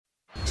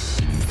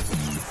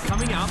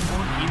Coming up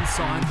on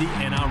Inside the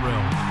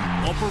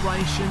NRL,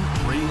 Operation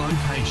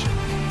Relocation.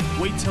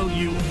 We tell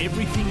you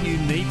everything you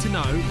need to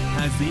know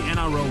as the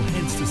NRL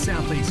heads to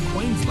southeast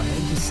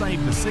Queensland to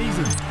save the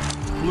season.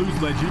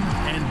 Blues legend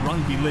and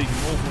rugby league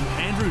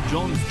author Andrew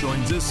Johns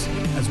joins us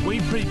as we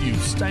preview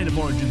State of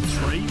Origin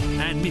 3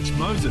 and Mitch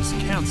Moses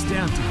counts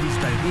down to his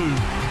debut.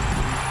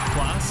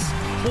 Plus,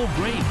 Paul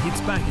Green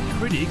hits back at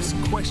critics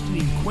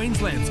questioning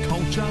Queensland's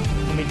culture.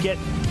 When we get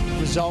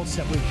results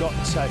that we've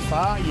gotten so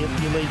far, you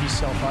leave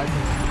yourself open.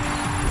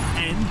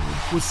 And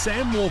was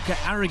Sam Walker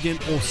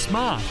arrogant or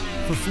smart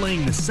for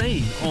fleeing the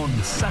scene on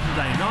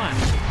Saturday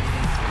night?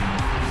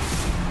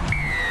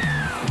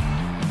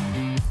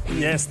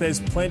 Yes, there's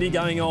plenty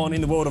going on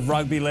in the world of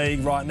rugby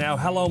league right now.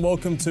 Hello and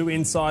welcome to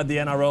Inside the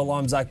NRL.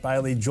 I'm Zac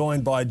Bailey,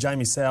 joined by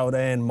Jamie Soward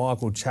and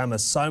Michael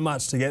Chammas. So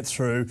much to get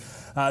through.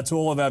 To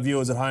all of our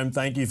viewers at home,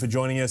 thank you for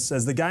joining us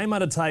as the game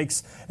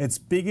undertakes its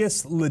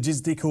biggest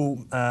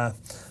logistical,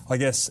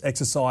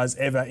 exercise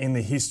ever in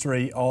the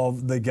history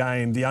of the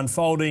game. The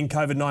unfolding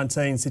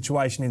COVID-19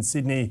 situation in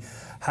Sydney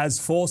has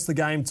forced the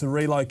game to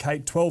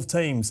relocate 12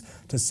 teams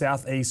to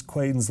southeast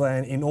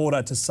Queensland in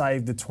order to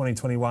save the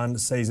 2021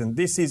 season.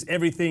 This is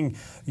everything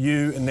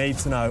you need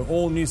to know.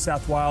 All New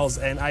South Wales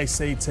and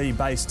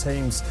ACT-based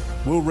teams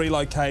will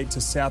relocate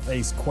to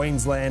southeast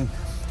Queensland.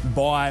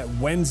 By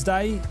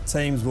Wednesday,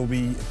 teams will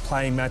be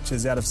playing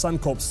matches out of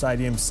Suncorp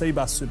Stadium,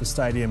 Cbus Super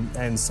Stadium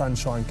and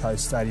Sunshine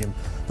Coast Stadium.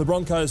 The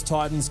Broncos,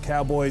 Titans,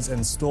 Cowboys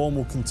and Storm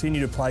will continue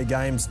to play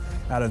games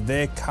out of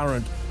their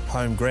current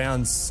home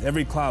grounds.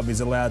 Every club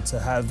is allowed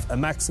to have a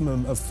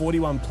maximum of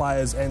 41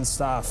 players and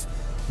staff,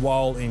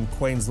 while in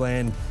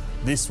Queensland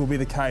this will be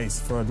the case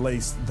for at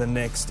least the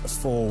next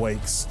 4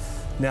 weeks.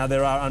 Now,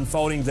 there are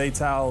unfolding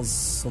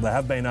details, or there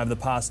have been over the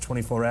past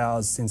 24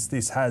 hours since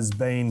this has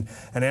been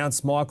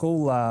announced.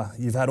 Michael,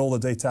 you've had all the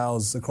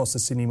details across the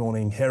Sydney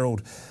Morning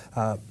Herald.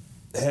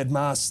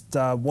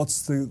 Headmaster,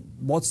 what's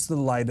the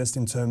latest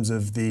in terms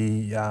of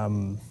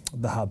the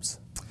hubs?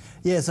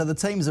 Yeah, so the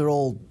teams are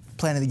all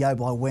planning to go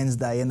by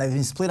Wednesday, and they've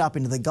been split up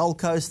into the Gold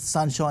Coast,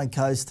 Sunshine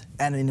Coast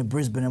and into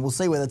Brisbane, and we'll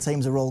see where the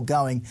teams are all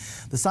going.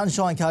 The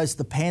Sunshine Coast,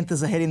 the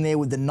Panthers are heading there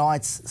with the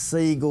Knights,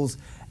 Sea Eagles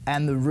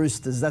and the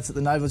Roosters. That's at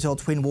the Novotel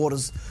Twin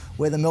Waters,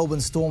 where the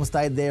Melbourne Storm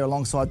stayed there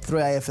alongside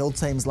 3 AFL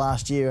teams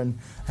last year and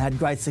had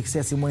great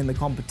success in winning the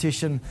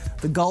competition.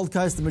 The Gold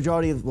Coast, the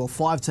majority of,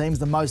 5 teams,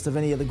 the most of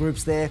any of the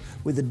groups there,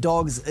 with the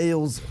Dogs,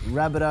 Eels,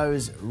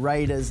 Rabbitohs,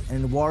 Raiders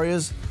and the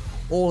Warriors.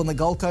 All on the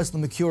Gold Coast, the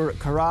Mercure at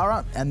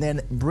Carrara, and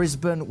then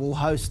Brisbane will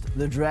host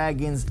the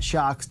Dragons,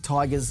 Sharks,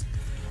 Tigers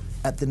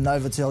at the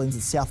Novotel in the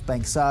South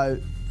Bank.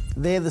 So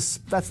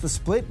that's the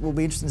split. We'll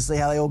be interested to see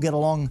how they all get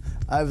along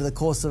over the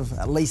course of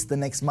at least the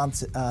next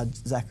month,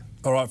 Zach.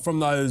 All right, from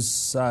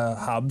those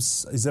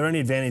hubs, is there any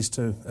advantage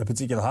to a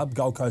particular hub,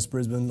 Gold Coast,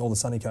 Brisbane or the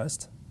Sunny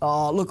Coast?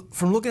 Look,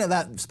 from looking at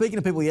that, speaking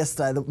to people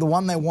yesterday, the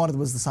one they wanted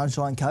was the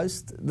Sunshine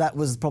Coast. That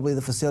was probably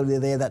the facility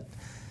there that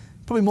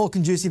probably more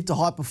conducive to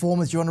high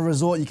performance. You're on a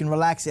resort, you can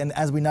relax, and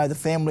as we know, the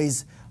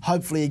families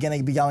hopefully are going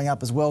to be going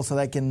up as well, so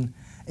they can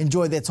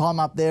enjoy their time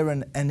up there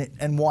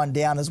and wind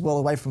down as well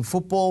away from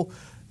football.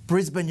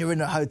 Brisbane, you're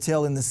in a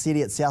hotel in the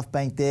city at South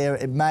Bank there.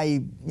 It may,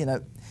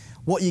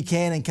 what you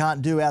can and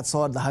can't do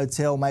outside the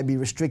hotel may be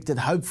restricted.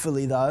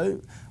 Hopefully, though,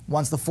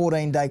 once the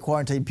 14-day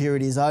quarantine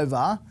period is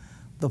over,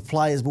 the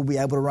players will be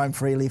able to roam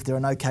freely if there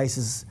are no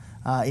cases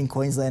in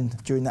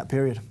Queensland during that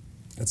period.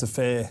 It's a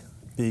fair,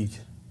 big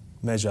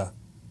measure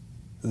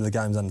that the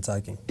game's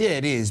undertaking. Yeah,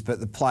 it is,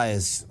 but the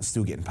players are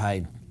still getting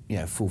paid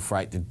full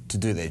freight to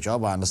do their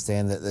job. I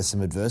understand that there's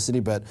some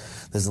adversity, but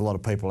there's a lot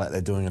of people out there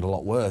doing it a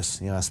lot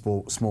worse,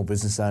 small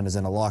business owners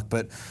and the like.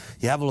 But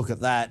you have a look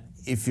at that.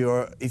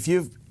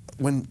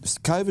 When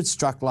COVID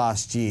struck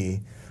last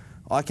year,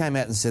 I came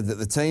out and said that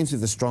the teams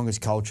with the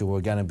strongest culture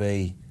were going to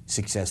be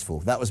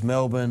successful. That was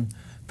Melbourne,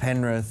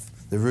 Penrith,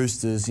 the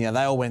Roosters, they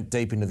all went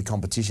deep into the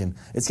competition.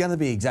 It's going to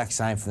be the exact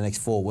same for the next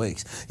 4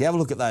 weeks. You have a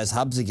look at those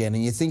hubs again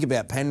and you think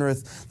about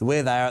Penrith,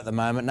 where they are at the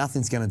moment,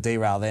 nothing's going to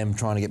derail them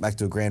trying to get back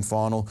to a grand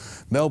final.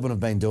 Melbourne have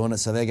been doing it,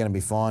 so they're going to be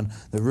fine.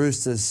 The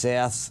Roosters,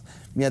 Souths,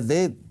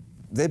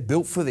 they're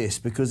built for this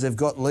because they've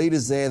got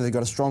leaders there, they've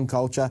got a strong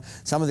culture.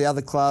 Some of the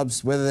other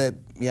clubs, whether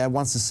they're,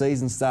 once the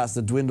season starts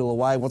to dwindle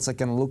away, what's that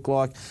going to look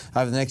like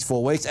over the next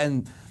 4 weeks?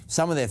 And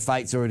some of their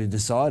fate's already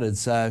decided,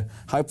 so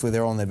hopefully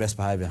they're on their best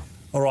behaviour.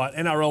 All right,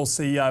 NRL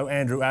CEO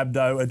Andrew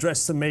Abdo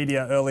addressed the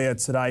media earlier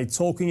today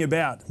talking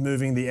about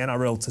moving the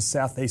NRL to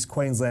southeast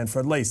Queensland for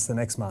at least the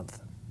next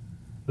month.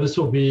 This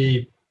will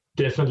be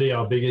definitely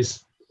our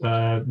biggest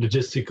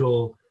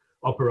logistical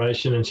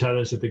operation and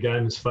challenge that the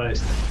game has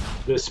faced.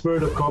 The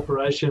spirit of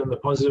cooperation and the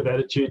positive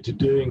attitude to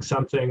doing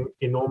something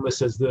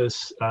enormous as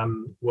this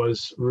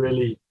was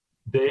really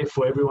there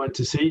for everyone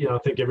to see. And I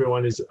think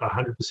everyone is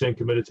 100%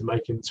 committed to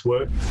making this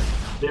work.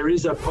 There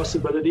is a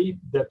possibility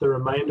that the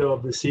remainder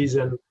of the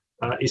season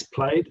is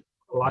played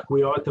like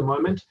we are at the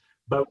moment,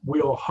 but we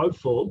are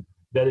hopeful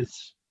that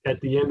it's at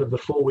the end of the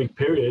 4-week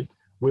period,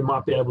 we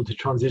might be able to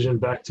transition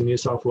back to New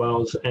South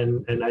Wales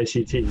and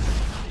ACT.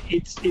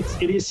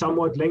 it is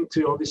somewhat linked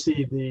to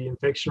obviously the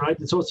infection rate.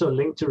 It's also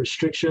linked to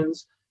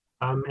restrictions,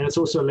 and it's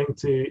also linked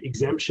to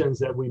exemptions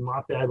that we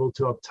might be able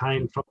to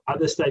obtain from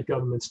other state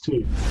governments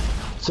too.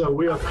 So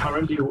we are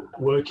currently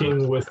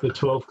working with the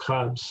 12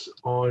 clubs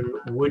on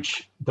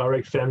which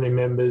direct family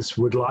members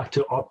would like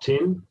to opt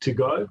in to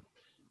go.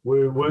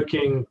 We're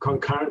working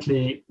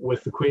concurrently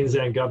with the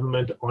Queensland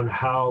government on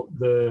how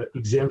the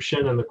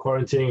exemption and the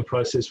quarantining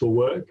process will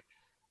work.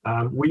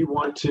 We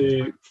want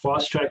to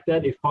fast track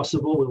that if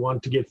possible. We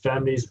want to get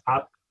families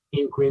up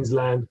in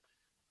Queensland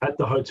at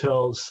the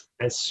hotels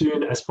as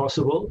soon as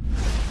possible.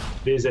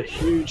 There's a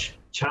huge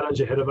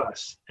challenge ahead of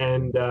us,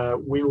 and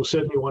we will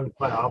certainly want to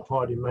play our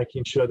part in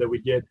making sure that we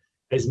get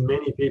as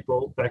many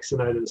people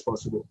vaccinated as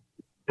possible.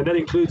 And that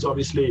includes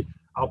obviously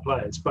our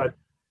players, but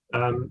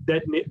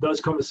those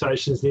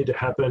conversations need to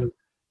happen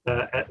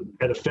at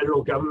a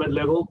federal government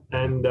level,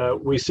 and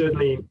we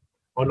certainly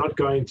are not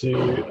going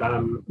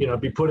to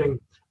be putting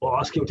or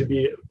asking to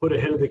be put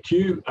ahead of the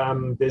queue.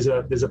 There's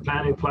a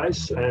plan in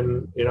place,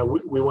 and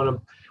we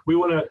want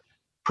to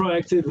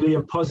proactively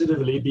and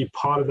positively be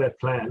part of that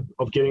plan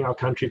of getting our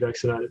country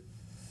vaccinated.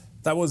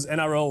 That was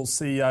NRL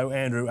CEO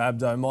Andrew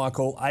Abdo.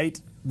 Michael, 8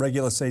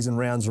 regular season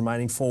rounds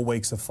remaining, 4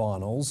 weeks of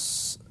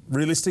finals.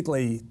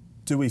 Realistically,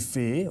 do we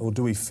fear or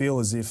do we feel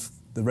as if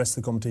the rest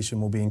of the competition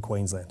will be in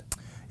Queensland?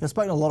 I've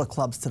spoken to a lot of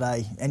clubs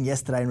today and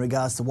yesterday in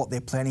regards to what they're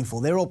planning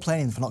for. They're all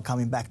planning for not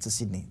coming back to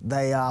Sydney.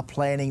 They are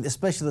planning,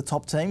 especially the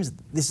top teams,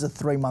 this is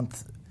a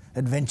 3-month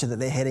adventure that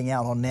they're heading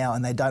out on now,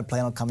 and they don't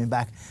plan on coming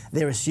back.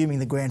 They're assuming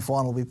the grand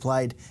final will be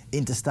played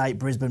interstate,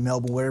 Brisbane,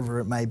 Melbourne, wherever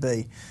it may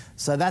be.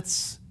 So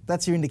that's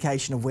your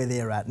indication of where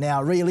they're at.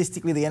 Now,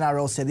 realistically, the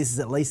NRL said this is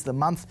at least a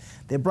month.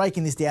 They're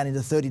breaking this down into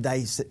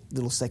 30-day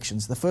little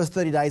sections. The first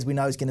 30 days we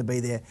know is going to be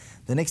there.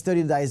 The next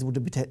 30 days will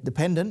be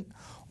dependent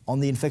on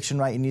the infection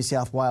rate in New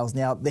South Wales.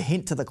 Now, the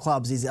hint to the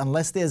clubs is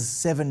unless there's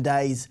 7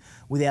 days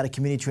without a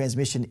community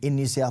transmission in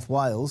New South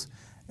Wales,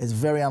 it's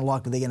very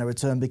unlikely they're going to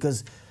return,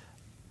 because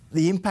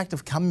the impact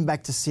of coming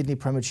back to Sydney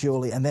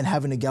prematurely and then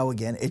having to go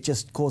again, it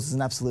just causes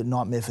an absolute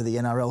nightmare for the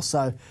NRL.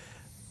 So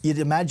you'd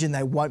imagine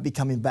they won't be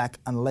coming back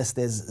unless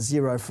there's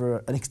 0 for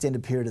an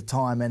extended period of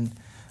time. And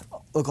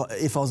look,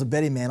 if I was a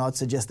betting man, I'd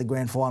suggest the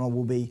grand final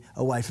will be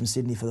away from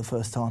Sydney for the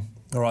first time.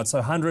 All right,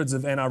 so hundreds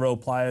of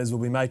NRL players will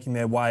be making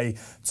their way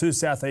to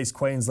southeast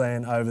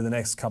Queensland over the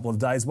next couple of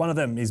days. One of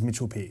them is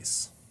Mitchell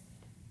Pearce.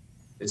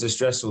 It's a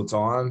stressful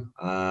time.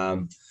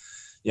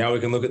 We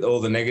can look at all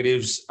the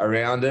negatives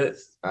around it,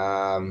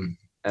 and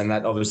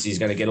that obviously is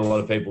going to get a lot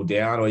of people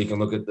down, or you can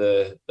look at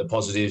the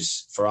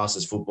positives for us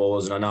as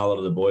footballers. And I know a lot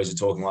of the boys are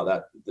talking like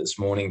that this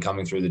morning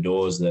coming through the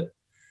doors, that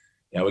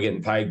we're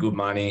getting paid good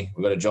money,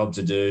 we've got a job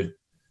to do.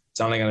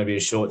 It's only going to be a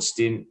short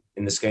stint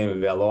in the scheme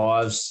of our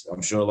lives.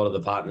 I'm sure a lot of the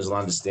partners will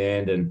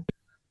understand, and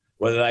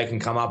whether they can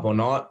come up or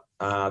not,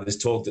 there's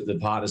talk that the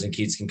partners and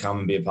kids can come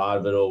and be a part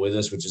of it all with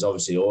us, which is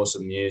obviously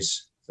awesome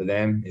news for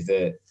them if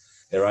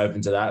they're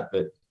open to that.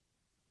 But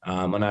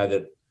I know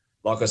that,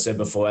 like I said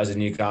before, as a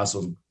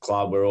Newcastle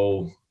club, we're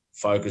all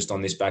focused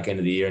on this back end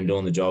of the year and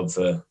doing the job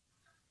for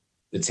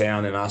the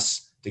town and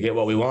us to get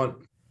what we want.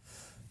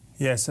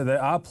 Yeah, so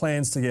there are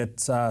plans to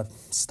get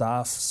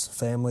staffs,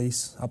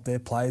 families up there,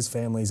 players'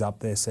 families up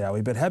there,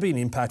 Sowie. But how big an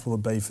impact will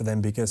it be for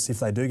them? Because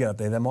if they do get up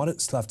there, they might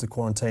still have to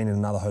quarantine in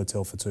another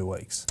hotel for 2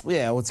 weeks.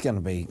 Yeah, well, it's going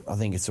to be, I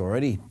think it's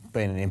already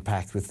been an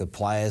impact with the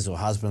players or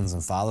husbands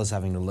and fathers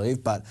having to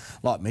leave. But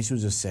like Mitchell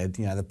just said,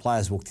 the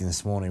players walked in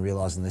this morning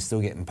realising they're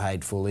still getting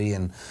paid fully,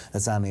 and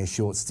it's only a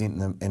short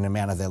stint in the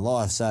amount of their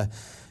life. So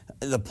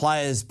the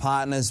players,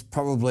 partners,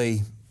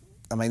 probably,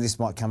 I mean, this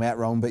might come out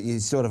wrong, but you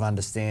sort of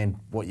understand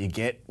what you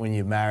get when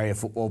you marry a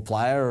football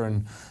player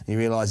and you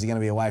realise you're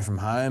going to be away from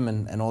home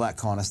and all that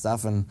kind of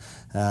stuff. And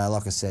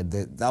like I said,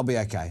 they'll be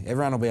okay.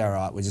 Everyone will be all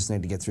right. We just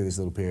need to get through this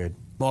little period.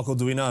 Michael,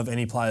 do we know of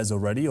any players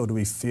already, or do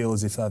we feel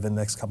as if over the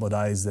next couple of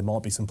days there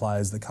might be some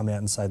players that come out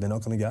and say they're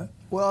not going to go?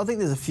 Well, I think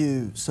there's a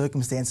few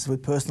circumstances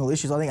with personal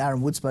issues. I think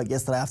Aaron Wood spoke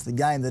yesterday after the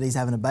game that he's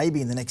having a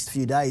baby in the next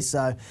few days.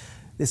 So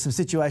there's some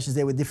situations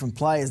there with different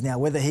players. Now,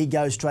 whether he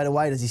goes straight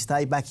away, does he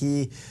stay back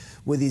here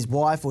with his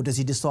wife, or does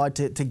he decide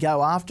to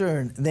go after?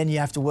 And then you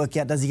have to work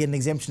out, does he get an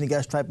exemption to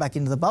go straight back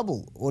into the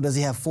bubble, or does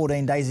he have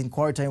 14 days in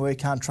quarantine where he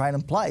can't train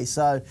and play?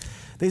 So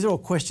these are all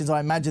questions. I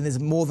imagine there's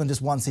more than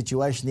just one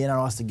situation the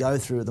NRL has to go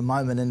through at the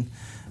moment, and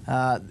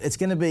it's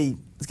going to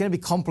be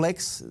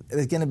complex.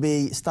 There's going to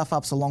be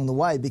stuff-ups along the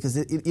way, because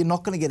you're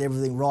not going to get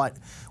everything right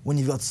when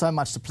you've got so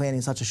much to plan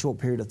in such a short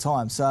period of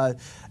time. So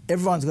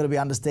everyone's got to be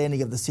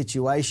understanding of the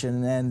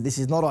situation, and this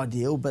is not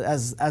ideal, but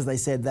as they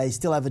said, they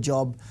still have a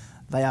job.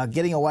 They are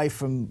getting away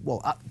from,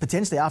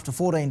 potentially after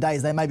 14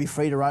 days, they may be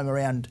free to roam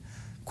around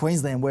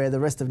Queensland, where the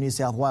rest of New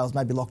South Wales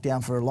may be locked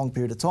down for a long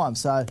period of time.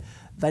 So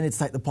they need to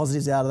take the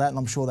positives out of that, and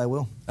I'm sure they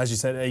will. As you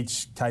said,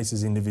 each case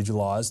is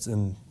individualised,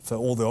 and for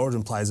all the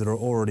Origin players that are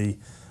already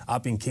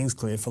up in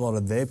Kingscliff, a lot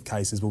of their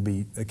cases will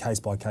be a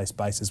case-by-case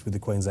basis with the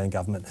Queensland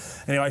government.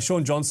 Anyway,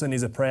 Sean Johnson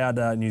is a proud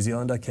New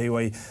Zealander,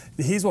 Kiwi.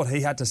 Here's what he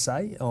had to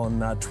say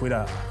on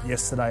Twitter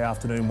yesterday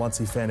afternoon once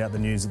he found out the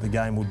news that the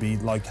game would be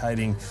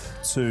locating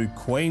to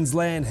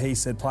Queensland. He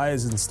said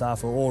players and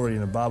staff are already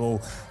in a bubble.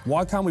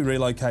 Why can't we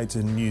relocate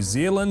to New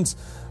Zealand?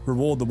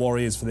 Reward the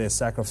Warriors for their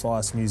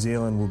sacrifice. New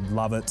Zealand would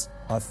love it.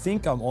 I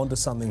think I'm onto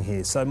something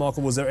here. So,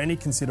 Michael, was there any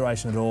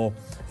consideration at all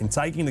in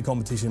taking the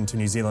competition to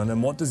New Zealand,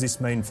 and what does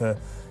this mean for...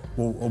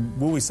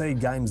 Will we see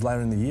games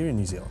later in the year in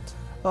New Zealand?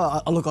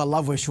 Look, I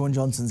love where Sean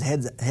Johnson's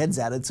head's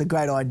at. It's a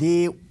great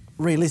idea.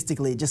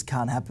 Realistically, it just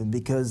can't happen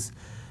because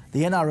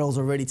the NRL's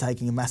already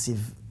taking a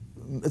massive...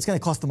 It's going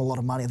to cost them a lot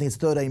of money. I think it's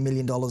 $13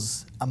 million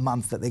a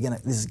month that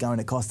this is going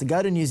to cost. To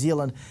go to New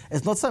Zealand,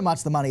 it's not so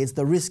much the money, it's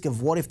the risk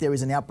of what if there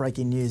is an outbreak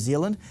in New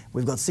Zealand.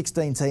 We've got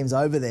 16 teams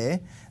over there,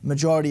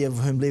 majority of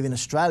whom live in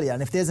Australia.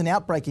 And if there's an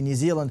outbreak in New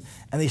Zealand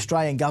and the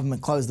Australian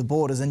government closed the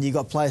borders and you've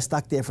got players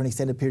stuck there for an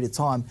extended period of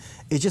time,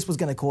 it just was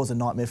going to cause a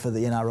nightmare for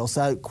the NRL.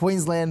 So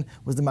Queensland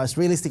was the most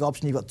realistic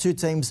option. You've got 2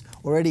 teams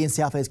already in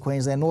South East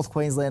Queensland, North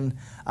Queensland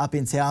up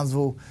in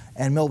Townsville,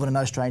 and Melbourne are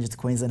no strangers to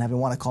Queensland, having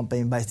won a comp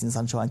being based in the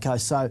Sunshine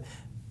Coast. So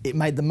it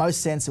made the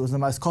most sense. It was the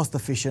most cost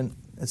efficient.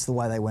 It's the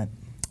way they went.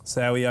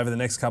 So over the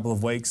next couple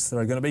of weeks, there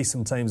are going to be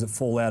some teams that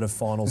fall out of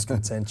finals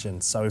contention.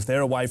 So if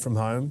they're away from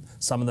home,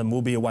 some of them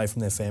will be away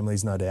from their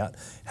families, no doubt.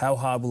 How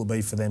hard will it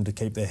be for them to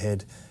keep their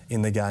head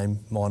in the game,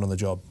 mind on the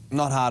job?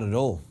 Not hard at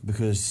all,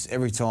 because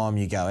every time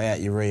you go out,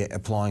 you're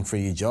reapplying for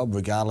your job,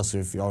 regardless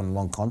of if you're on a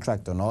long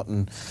contract or not.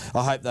 And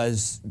I hope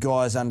those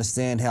guys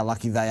understand how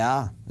lucky they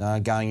are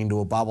going into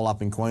a bubble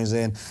up in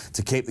Queensland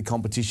to keep the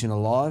competition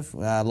alive.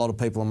 A lot of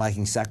people are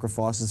making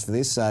sacrifices for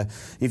this. So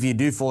if you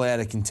do fall out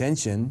of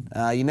contention,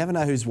 you never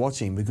know who's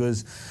watching,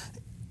 because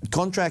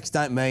contracts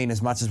don't mean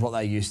as much as what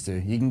they used to.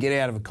 You can get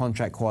out of a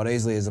contract quite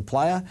easily as a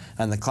player,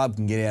 and the club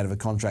can get out of a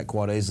contract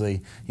quite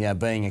easily,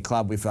 being a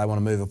club if they want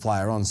to move a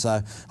player on.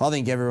 So I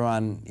think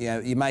everyone,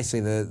 you may see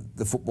the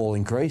football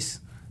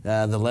increase,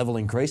 the level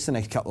increase the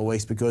next couple of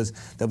weeks, because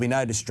there'll be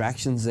no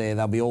distractions there.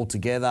 They'll be all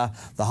together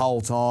the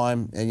whole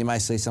time, and you may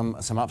see some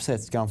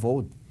upsets going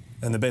forward.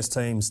 And the best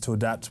teams to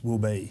adapt will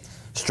be?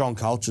 Strong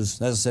cultures.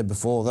 As I said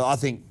before, I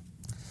think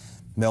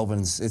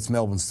it's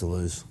Melbourne's to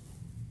lose.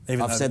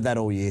 I've said that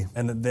all year.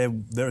 And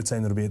they're a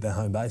team that'll be at their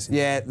home base.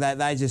 Yeah,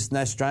 they just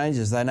no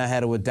strangers. They know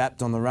how to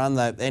adapt on the run.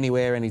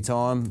 Anywhere,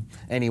 anytime,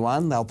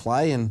 anyone, they'll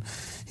play. And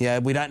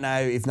we don't know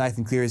if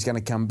Nathan Cleary's going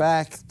to come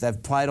back.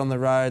 They've played on the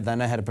road. They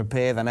know how to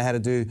prepare. They know how to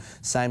do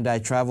same-day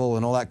travel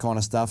and all that kind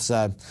of stuff.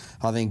 So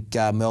I think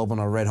Melbourne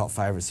are red-hot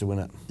favourites to win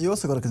it. You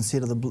also got to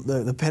consider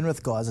the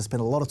Penrith guys have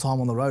spent a lot of time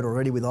on the road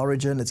already with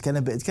Origin. It's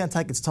going to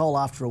take its toll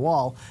after a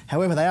while.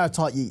 However, they are a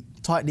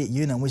tight-knit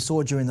unit. We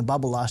saw during the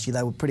bubble last year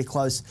they were pretty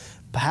close.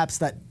 Perhaps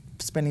that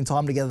spending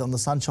time together on the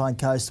Sunshine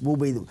Coast will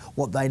be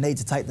what they need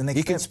to take the next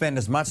step. You can spend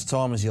as much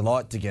time as you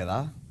like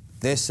together.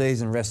 Their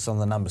season rests on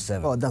the number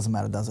 7. Oh, it doesn't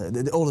matter, does it?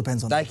 It all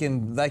depends on... They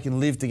can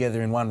live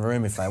together in one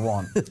room if they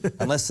want.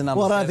 Unless the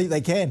number well, I don't think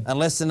they can.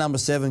 Unless the number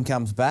 7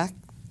 comes back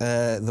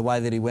the way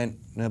that he went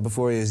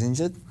before he was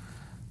injured,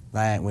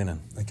 they ain't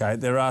winning. OK,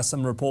 there are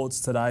some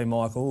reports today,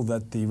 Michael,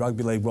 that the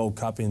Rugby League World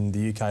Cup in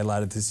the UK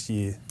later this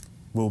year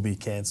will be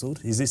cancelled.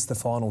 Is this the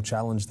final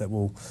challenge that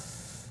will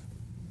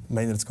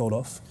mean that it's called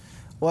off?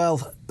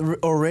 Well,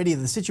 already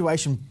the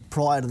situation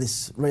prior to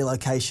this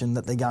relocation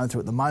that they're going through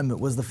at the moment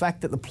was the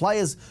fact that the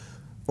players,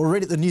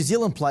 already the New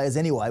Zealand players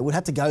anyway, would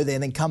have to go there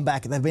and then come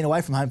back. They've been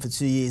away from home for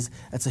 2 years.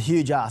 It's a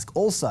huge ask.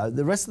 Also,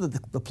 the rest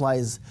of the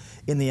players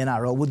in the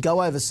NRL would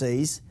go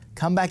overseas,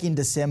 come back in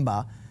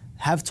December,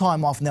 have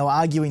time off. And they were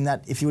arguing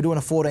that if you were doing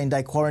a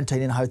 14-day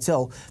quarantine in a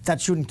hotel, that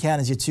shouldn't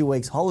count as your 2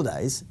 weeks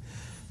holidays.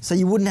 So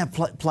you wouldn't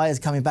have players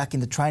coming back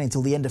into training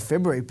until the end of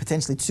February,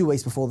 potentially 2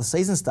 weeks before the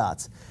season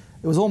starts.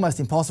 It was almost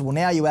impossible.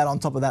 Now you add on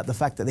top of that the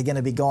fact that they're going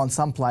to be gone,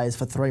 some players,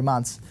 for 3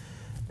 months.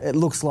 It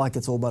looks like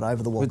it's all but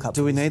over the World Cup.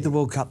 Do we need the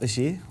World Cup this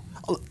year?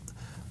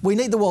 We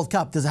need the World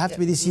Cup. Does it have to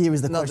be this year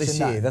is the Not question? this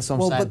year, that's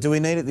what I'm saying. Do we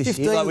need it this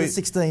 15 year? 15 of the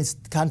 16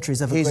 countries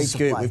have agreed to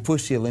play. We've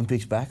pushed the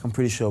Olympics back. I'm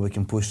pretty sure we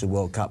can push the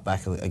World Cup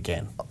back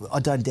again. I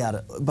don't doubt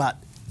it.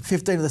 But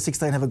 15 of the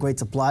 16 have agreed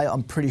to play.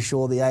 I'm pretty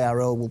sure the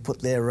ARL will put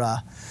their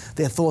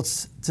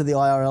thoughts to the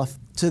IRL,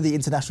 to the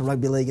International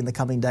Rugby League in the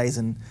coming days,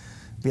 and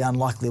be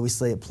unlikely we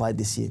see it played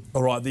this year.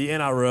 All right, the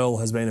NRL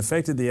has been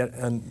affected,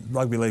 and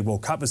Rugby League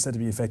World Cup is said to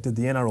be affected.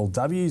 The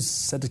NRLW is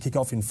set to kick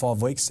off in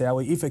 5 weeks,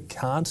 Soward. If it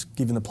can't,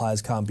 given the players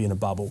can't be in a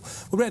bubble,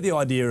 what about the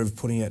idea of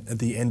putting it at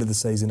the end of the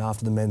season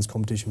after the men's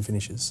competition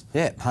finishes?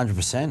 Yeah,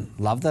 100%.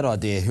 Love that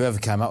idea. Whoever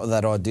came up with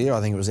that idea, I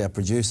think it was our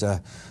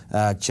producer,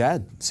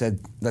 Chad,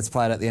 said, let's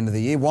play it at the end of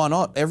the year. Why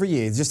not? Every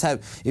year. Just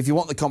have, if you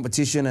want the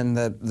competition and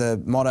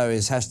the motto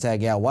is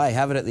 #OurWay,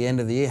 have it at the end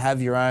of the year.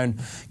 Have your own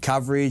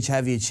coverage,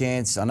 have your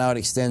chance. I know it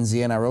extends the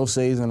NRL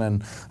season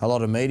and a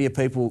lot of media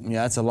people,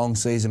 it's a long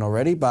season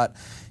already, but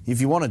if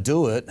you want to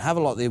do it, have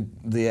a lot the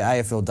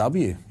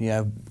AFLW,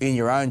 in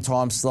your own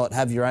time slot,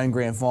 have your own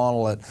grand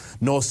final at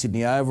North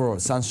Sydney Oval or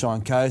at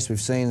Sunshine Coast. We've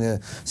seen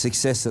the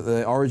success that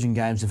the Origin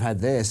games have had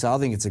there, so I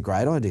think it's a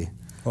great idea.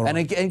 And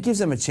it gives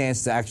them a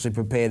chance to actually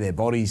prepare their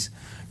bodies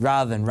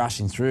rather than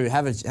rushing through.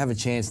 Have a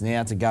chance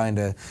now to go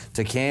into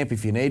camp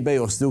if you need be,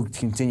 or still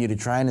continue to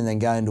train and then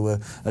go into a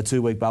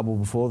 2-week bubble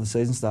before the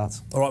season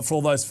starts. All right, for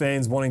all those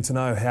fans wanting to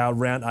know how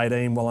round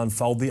 18 will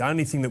unfold, the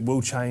only thing that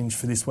will change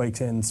for this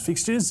weekend's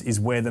fixtures is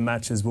where the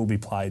matches will be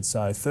played.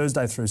 So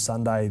Thursday through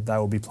Sunday, they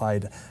will be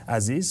played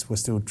as is. We're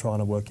still trying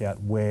to work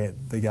out where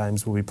the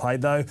games will be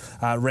played, though.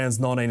 Rounds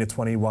 19 to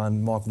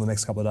 21, Michael, the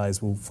next couple of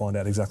days, we'll find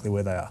out exactly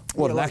where they are.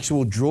 What, an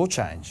actual draw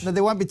change? No,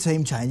 there won't be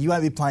team change. You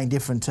won't be playing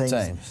different teams.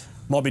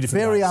 Might be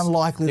different Very days.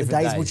 unlikely the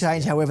Different days will days,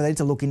 change. However, they need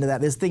to look into that.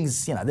 There's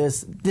things,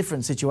 there's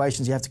different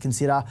situations you have to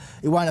consider.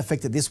 It won't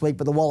affect it this week,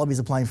 but the Wallabies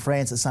are playing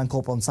France at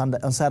Suncorp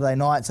on Saturday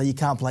night, so you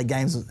can't play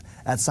games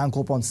at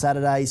Suncorp on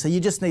Saturday. So you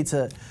just need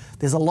to.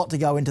 There's a lot to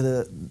go into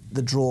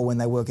the draw when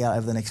they work out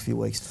over the next few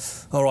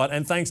weeks. All right,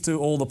 and thanks to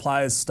all the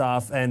players,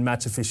 staff and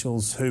match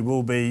officials who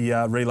will be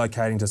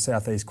relocating to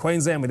southeast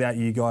Queensland. Without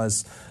you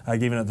guys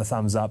giving it the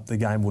thumbs up, the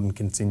game wouldn't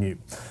continue.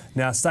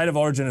 Now, State of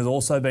Origin has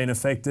also been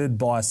affected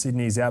by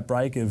Sydney's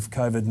outbreak of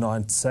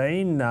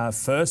COVID-19.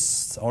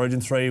 First, Origin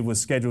 3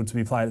 was scheduled to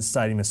be played at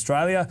Stadium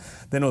Australia.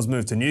 Then it was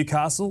moved to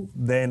Newcastle.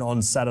 Then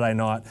on Saturday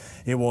night,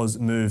 it was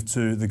moved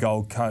to the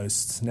Gold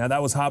Coast. Now,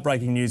 that was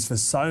heartbreaking news for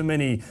so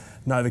many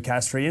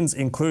Novocastrians,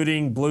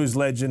 including Blues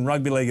legend,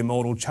 Rugby League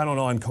immortal, Channel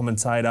 9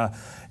 commentator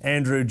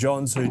Andrew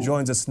Johns, who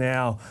joins us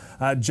now.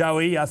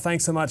 Joey,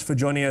 thanks so much for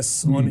joining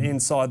us on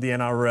Inside the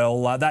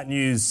NRL. That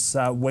news,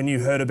 when you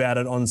heard about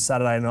it on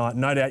Saturday night,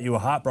 no doubt you were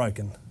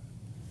heartbroken.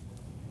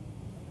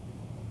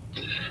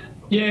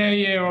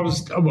 Yeah, I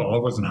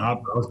wasn't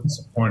heartbroken. I was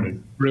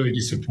disappointed, really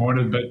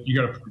disappointed, but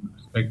you got to put it in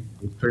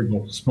perspective.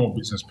 People, small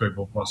business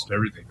people, have lost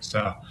everything.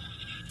 So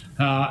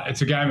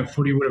it's a game of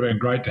footy. Would have been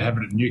great to have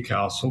it at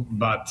Newcastle,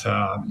 but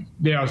I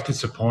was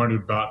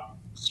disappointed, but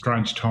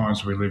strange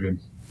times we live in.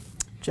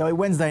 Joey,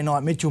 Wednesday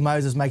night, Mitchell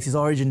Moses makes his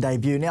Origin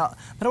debut. Now,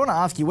 but I want to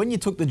ask you, when you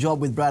took the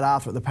job with Brad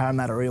Arthur at the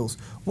Parramatta Eels,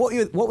 what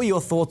were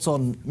your thoughts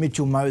on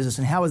Mitchell Moses,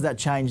 and how has that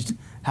changed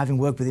having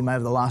worked with him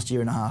over the last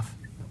year and a half?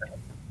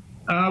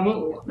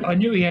 Well, I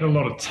knew he had a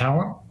lot of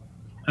talent.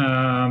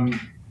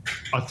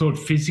 I thought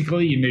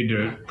physically you need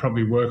to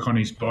probably work on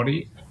his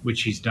body,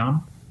 which he's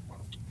done.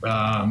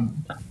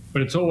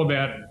 But it's all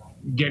about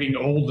getting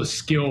all the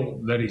skill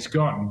that he's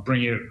got and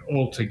bringing it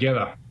all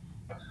together.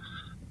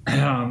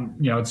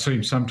 It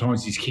seems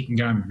sometimes his kicking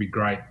game would be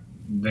great.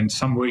 Then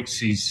some weeks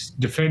his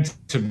defence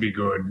would be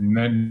good. And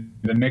then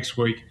the next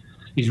week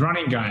his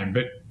running game.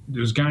 But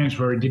there was games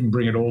where he didn't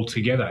bring it all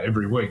together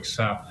every week.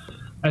 So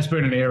that's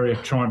been an area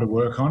of trying to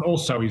work on.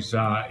 Also his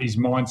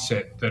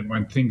mindset, that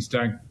when things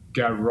don't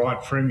go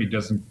right for him, he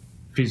doesn't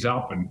fizz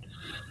up and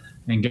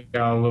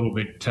go a little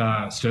bit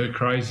stir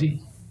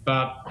crazy.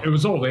 But it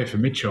was all there for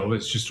Mitchell.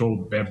 It's just all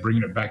about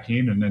bringing it back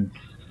in, and then,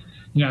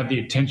 the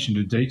attention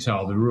to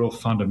detail, the real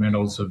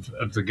fundamentals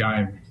of the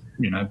game,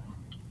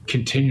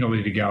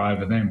 continually to go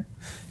over them.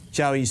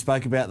 Joey, you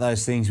spoke about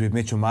those things with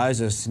Mitchell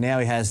Moses. Now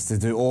he has to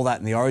do all that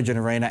in the Origin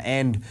arena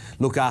and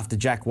look after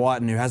Jack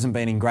Whiten, who hasn't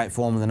been in great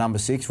form in the number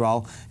 6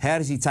 role. How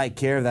does he take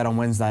care of that on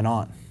Wednesday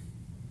night?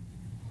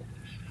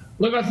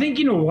 Look, I think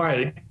in a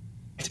way,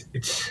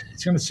 it's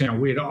going to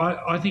sound weird.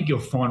 I think you'll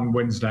find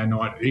Wednesday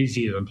night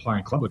easier than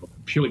playing club level,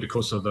 purely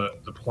because of the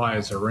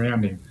players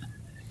around him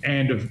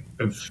and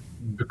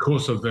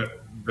because of the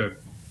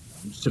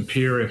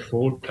superior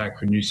forward pack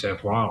for New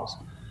South Wales.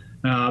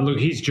 Look,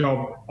 his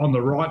job on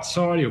the right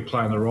side, he'll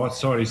play on the right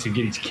side, is to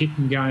get his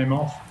kicking game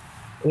off,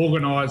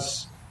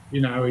 organise,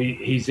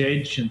 his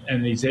edge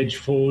and his edge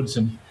forwards.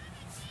 And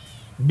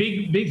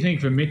big thing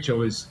for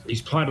Mitchell is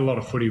he's played a lot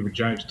of footy with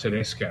James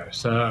Tedesco,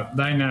 so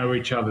they know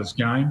each other's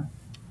game.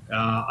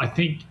 I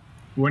think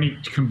when he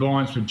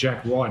combines with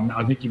Jack Whiten,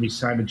 I think you'd be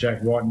saying to Jack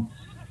Whiten,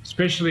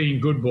 especially in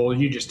good ball,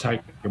 you just take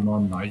him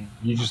on, mate.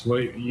 You just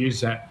use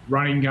that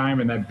running game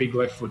and that big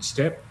left foot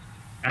step,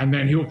 and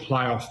then he'll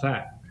play off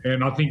that.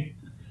 And I think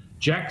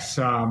Jack's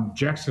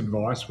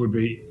advice would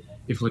be,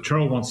 if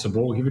Latrell wants the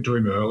ball, give it to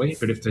him early.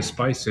 But if there's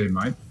space there,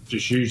 mate,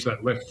 just use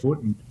that left foot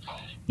and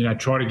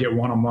try to get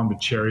one-on-one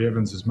with Cherry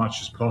Evans as much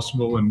as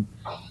possible, and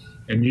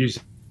use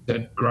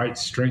that great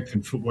strength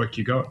and footwork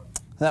you got.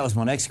 That was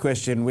my next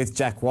question with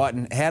Jack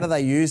Whiten. How do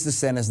they use the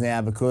centres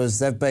now? Because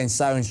they've been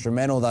so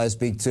instrumental, those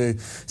big two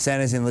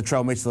centres in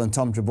Latrell Mitchell and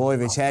Tom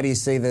Trbojevic. How do you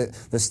see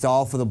the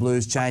style for the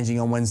Blues changing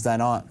on Wednesday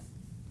night?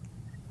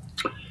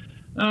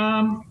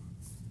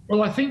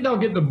 Well, I think they'll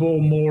get the ball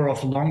more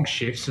off long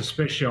shifts,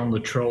 especially on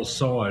Latrell's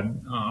side.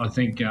 I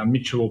think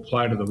Mitchell will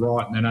play to the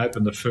right and then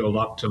open the field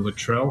up to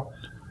Latrell.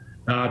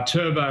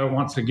 Turbo,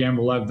 once again,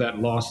 will have that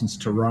licence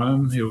to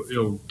roam.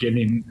 He'll get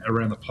in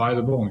around the play of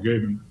the ball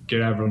and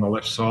get over on the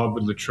left side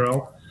with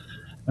Latrell.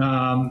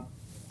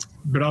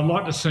 But I'd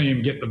like to see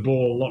him get the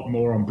ball a lot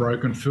more on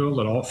broken field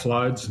at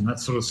offloads and that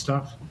sort of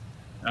stuff.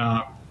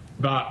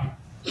 But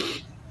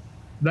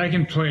they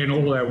can play in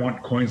all they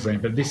want,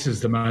 Queensland, but this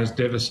is the most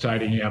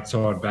devastating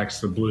outside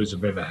backs the Blues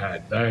have ever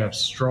had. They have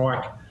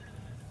strike.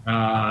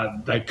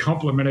 They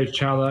complement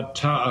each other.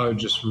 Ta'o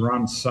just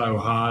runs so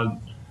hard.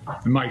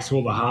 It makes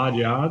all the hard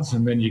yards,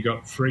 and then you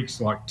got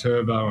freaks like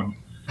Turbo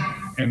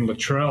and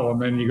Latrell,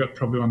 and then you got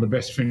probably one of the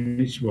best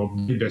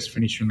the best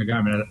finisher in the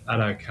game at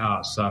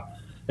O'Carr. So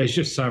there's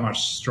just so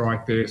much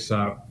strike there.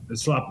 So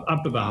it's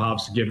up to the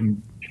halves to get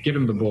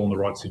them the ball in the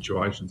right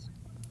situations.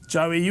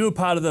 Joey, you were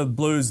part of the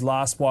Blues'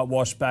 last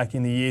whitewash back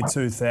in the year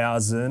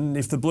 2000.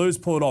 If the Blues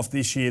pull it off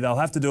this year, they'll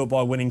have to do it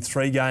by winning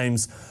 3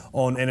 games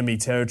on enemy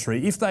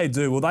territory. If they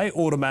do, will they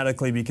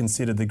automatically be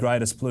considered the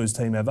greatest Blues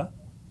team ever?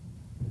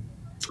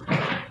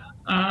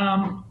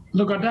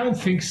 Look, I don't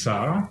think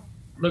so.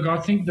 Look, I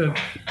think that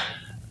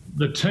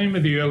the team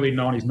of the early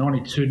 90s,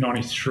 92,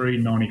 93,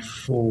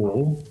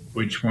 94,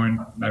 which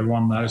they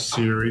won those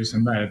series,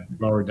 and they had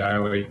Laurie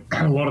Daly,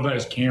 a lot of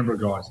those Canberra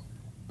guys,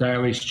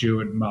 Daly,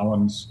 Stewart,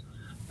 Mullins,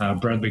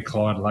 Bradley,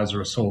 Clyde,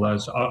 Lazarus, all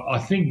those. I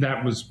think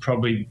that was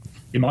probably,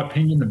 in my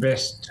opinion, the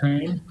best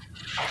team.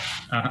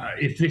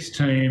 If this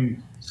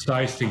team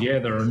stays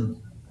together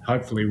and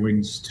hopefully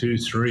wins 2,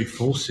 3,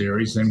 4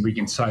 series, then we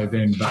can say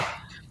then. But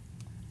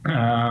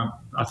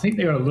I think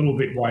they're a little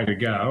bit way to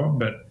go.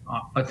 But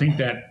I think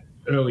that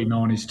early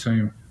 90s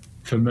team,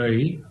 for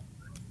me,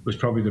 was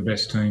probably the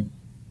best team.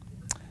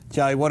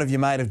 Joey, what have you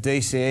made of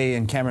DCE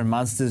and Cameron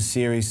Munster's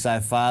series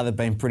so far? They've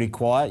been pretty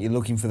quiet. You're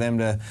looking for them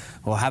to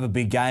have a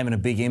big game and a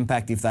big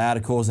impact if they are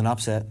to cause an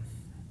upset.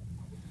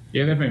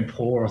 Yeah, they've been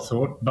poor, I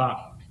thought,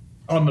 but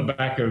on the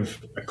back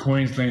of a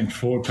Queensland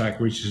forward pack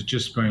which has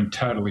just been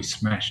totally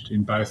smashed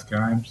in both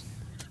games,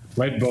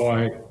 led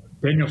by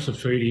Daniel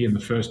Safidi in the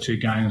first 2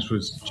 games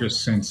was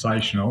just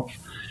sensational.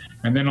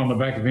 And then on the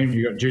back of him,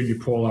 you got Junior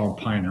Paulo and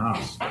Payne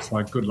Haas. It's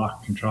like good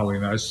luck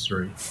controlling those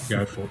 3.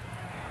 Go for it.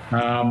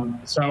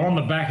 So on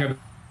the back of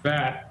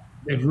that,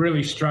 they've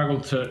really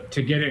struggled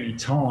to get any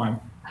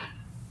time.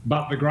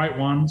 But the great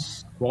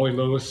ones, Wally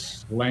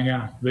Lewis,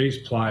 Langer, these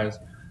players,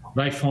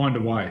 they find a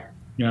way.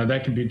 You know, they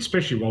can be,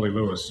 especially Wally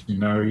Lewis, you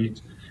know,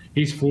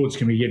 his forwards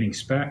can be getting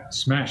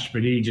smashed,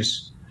 but he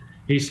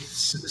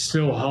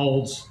still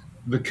holds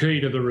the key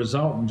to the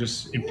result and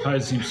just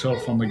imposes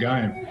himself on the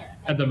game.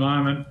 At the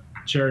moment,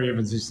 Cherry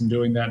Evans isn't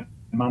doing that.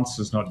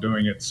 Munster's not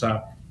doing it.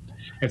 So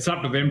it's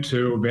up to them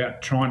two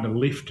about trying to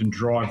lift and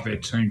drive their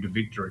team to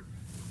victory.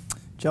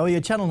 Joey,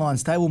 your Channel 9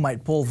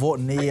 stablemate Paul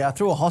Vaughton, he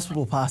threw a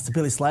hospital pass to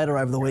Billy Slater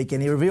over the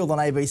weekend. He revealed on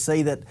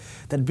ABC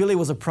that Billy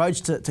was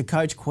approached to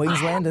coach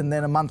Queensland, and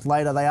then a month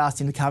later they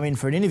asked him to come in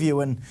for an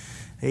interview, and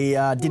he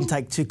didn't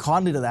take too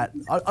kindly to that.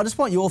 I just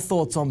want your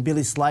thoughts on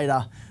Billy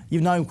Slater.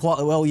 You've known him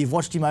quite well. You've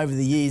watched him over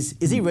the years.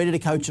 Is he ready to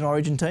coach an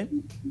Origin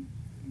team?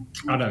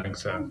 I don't think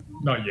so.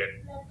 Not yet.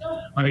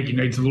 I think he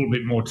needs a little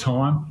bit more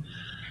time.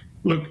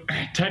 Look,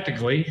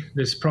 tactically,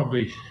 there's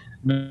probably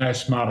no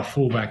smarter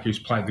fullback who's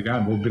played the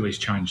game. Well, Billy's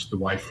changed the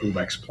way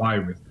fullbacks play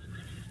with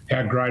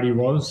how great he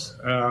was.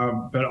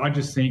 But I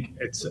just think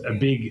it's a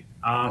big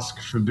ask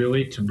for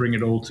Billy to bring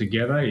it all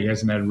together. He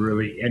hasn't had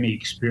really any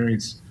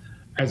experience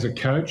as a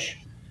coach.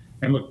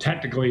 And look,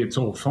 tactically, it's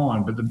all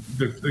fine. But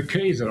the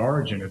key is at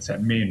Origin, it's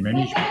that man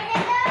management,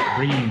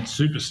 bringing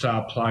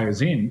superstar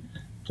players in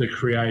to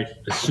create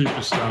a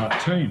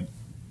superstar team.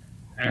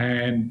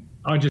 And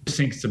I just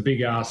think it's a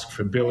big ask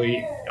for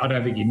Billy. I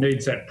don't think he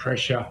needs that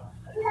pressure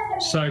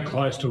so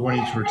close to when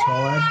he's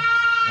retired.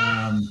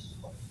 I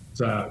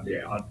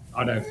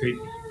don't think,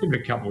 give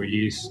it a couple of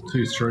years,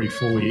 2, 3,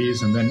 4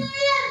 years, and then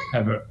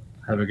have a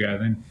go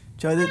then.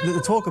 Joe,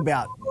 the talk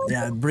about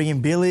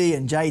bringing Billy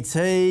and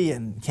JT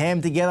and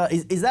Cam together,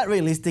 is that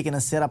realistic in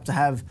a setup to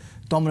have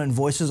dominant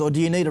voices, or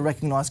do you need a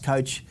recognised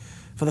coach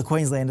for the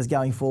Queenslanders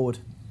going forward?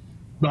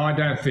 No, I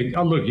don't think.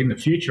 Oh, look, in the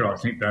future, I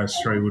think those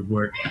 3 would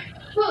work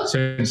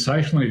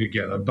sensationally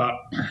together, but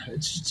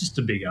it's just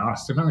a big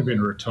ask. They've only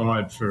been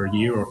retired for a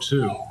year or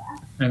 2,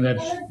 and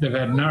they've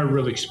had no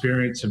real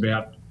experience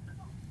about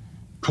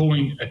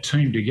pulling a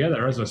team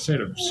together, as I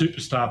said, of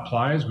superstar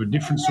players with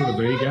different sort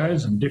of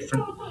egos and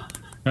different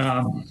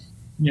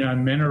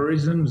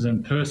mannerisms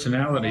and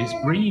personalities.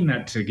 Bringing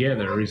that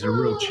together is a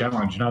real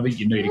challenge, and I think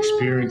you need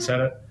experience at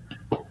it.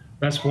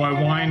 That's why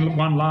Wayne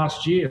won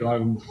last year.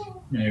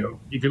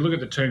 If you look at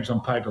the teams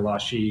on paper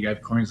last year, you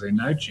gave Queensland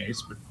no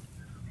chance, but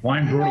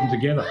Wayne brought them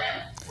together.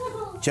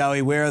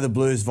 Joey, where are the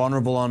Blues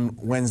vulnerable on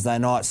Wednesday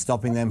night,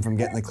 stopping them from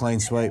getting the clean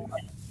sweep?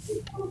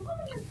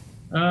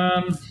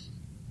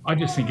 I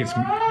just think it's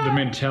the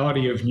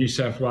mentality of New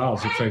South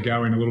Wales if they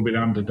go in a little bit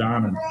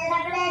underdone.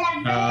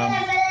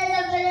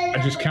 I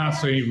just can't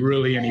see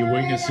really any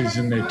weaknesses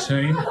in their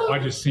team. I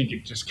just think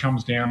it just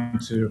comes down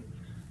to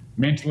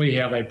mentally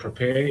how they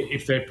prepare.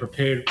 If they're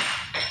prepared,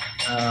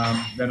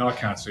 then I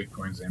can't see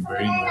Queensland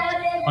beating them.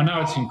 I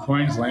know it's in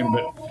Queensland,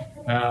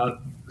 but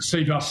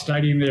Seabus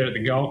Stadium there at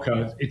the Gold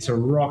Coast, it's a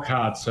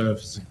rock-hard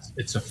surface.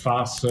 It's a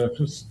fast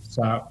surface.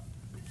 So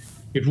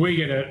if we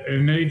get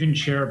an even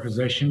share of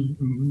possession,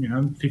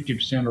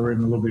 50% or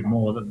even a little bit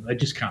more, then they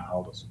just can't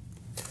hold us.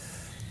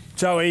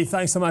 Joey,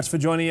 thanks so much for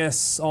joining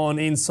us on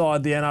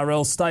Inside the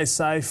NRL. Stay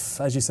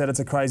safe. As you said, it's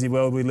a crazy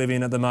world we live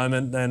in at the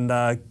moment. And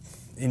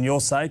in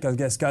your sake, I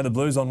guess, go the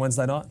Blues on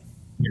Wednesday night.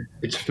 Yeah,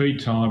 it's feed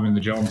time in the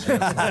Johns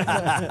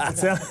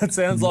house. It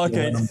sounds like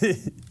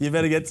it. You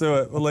better get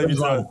to it. We'll leave you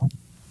to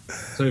it.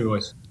 See you,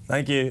 boys.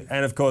 Thank you.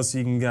 And, of course,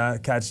 you can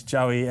catch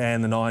Joey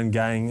and the Nine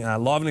Gang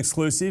live and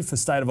exclusive for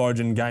State of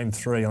Origin Game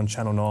 3 on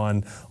Channel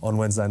 9 on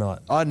Wednesday night.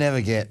 I never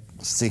get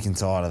sick and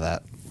tired of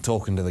that,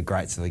 talking to the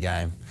greats of the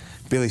game.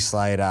 Billy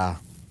Slater,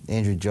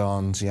 Andrew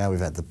Johns, we've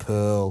had the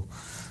Pearl.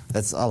 I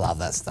love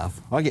that stuff.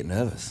 I get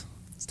nervous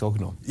talking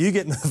to them. You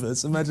get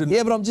nervous, imagine.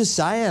 Yeah, but I'm just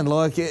saying,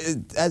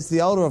 as the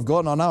older I've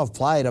gotten, I know I've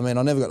played. I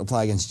never got to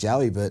play against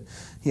Joey, but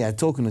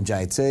talking to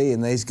JT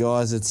and these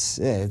guys, it's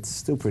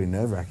still pretty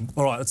nerve-wracking.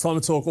 All right, it's time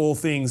to talk all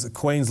things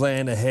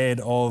Queensland ahead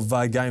of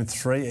Game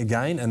 3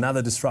 again.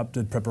 Another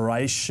disrupted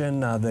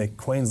preparation. The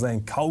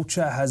Queensland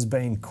culture has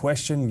been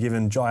questioned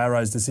given Jai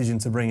Arrow's decision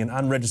to bring an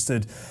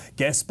unregistered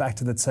guest back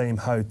to the team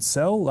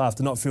hotel.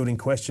 After not fielding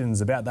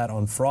questions about that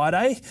on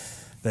Friday,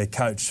 the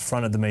coach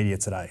fronted the media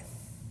today.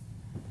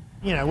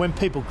 When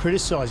people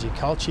criticise your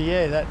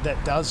culture,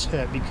 that does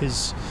hurt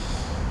because,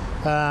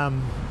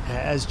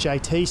 as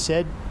JT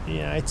said,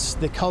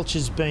 the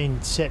culture's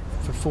been set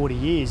for 40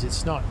 years.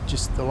 It's not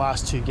just the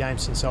last 2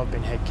 games since I've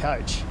been head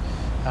coach.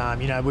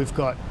 We've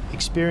got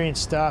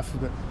experienced staff.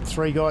 We've got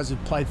 3 guys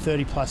who've played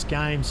 30-plus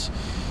games,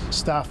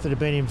 staff that have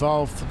been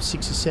involved for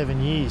 6 or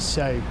 7 years.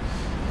 So,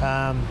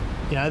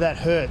 that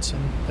hurts.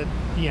 And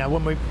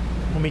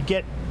when we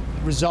get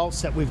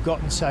results that we've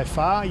gotten so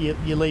far,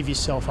 you leave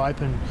yourself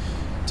open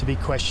to be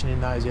questioned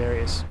in those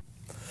areas.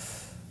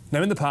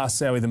 Now, in the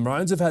past, Soward, the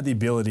Maroons have had the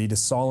ability to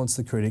silence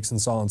the critics and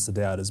silence the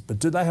doubters, but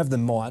do they have the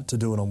might to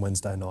do it on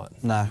Wednesday night?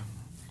 No.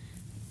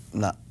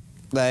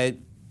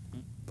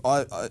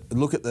 I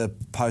look at the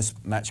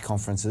post-match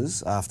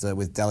conferences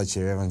with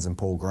Dalicher Evans and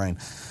Paul Green.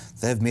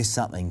 They've missed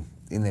something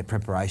in their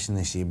preparation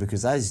this year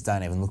because they just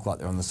don't even look like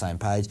they're on the same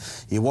page.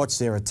 You watch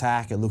their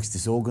attack, it looks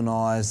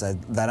disorganised.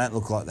 They don't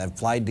look like they've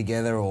played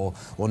together or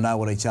know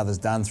what each other's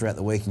done throughout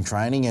the week in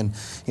training. And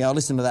I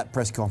listened to that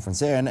press conference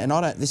there, and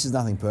this is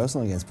nothing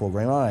personal against Paul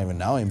Green. I don't even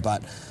know him,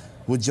 but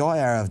would Jai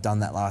Arrow have done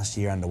that last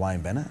year under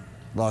Wayne Bennett?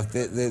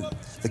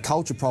 The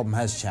culture problem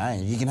has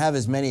changed. You can have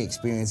as many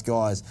experienced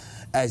guys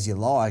as you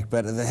like,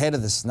 but at the head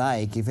of the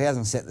snake, if he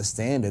hasn't set the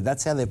standard,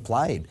 that's how they've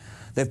played.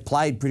 They've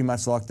played pretty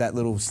much like that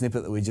little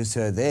snippet that we just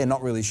heard there,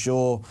 not really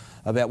sure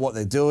about what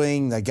they're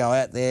doing. They go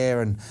out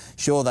there and,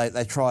 sure,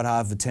 they tried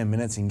hard for 10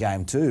 minutes in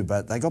Game 2,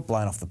 but they got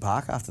blown off the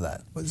park after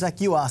that. Well, Zac,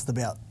 you asked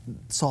about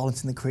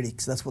silencing the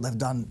critics. That's what they've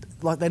done.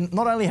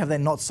 Not only have they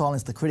not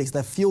silenced the critics,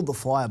 they've fueled the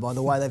fire by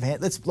the way they've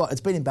handled...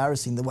 It's been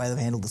embarrassing the way they've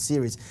handled the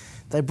series.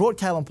 They brought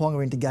Kalen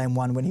Ponga into Game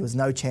 1 when he was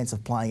no chance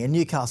of playing, and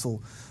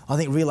Newcastle, I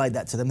think, relayed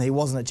that to them. He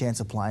wasn't a chance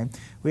of playing.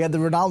 We had the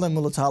Ronaldo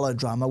Mulitalo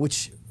drama,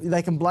 which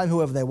they can blame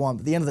whoever they want,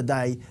 but at the end of the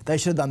day, they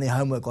should have done their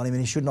homework on him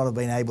and he should not have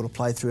been able to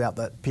play throughout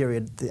that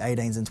period, the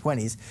 18s and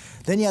 20s.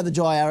 Then you had the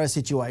Jai Arrow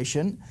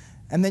situation,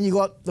 and then you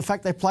got the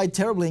fact they played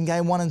terribly in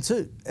Game 1 and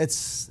 2.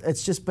 It's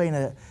just been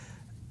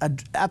an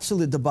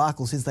absolute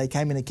debacle since they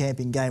came into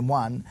camp in Game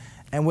 1.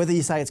 And whether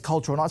you say it's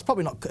cultural or not,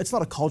 it's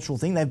not a cultural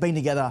thing. They've been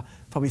together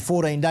probably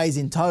 14 days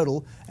in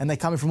total, and they're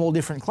coming from all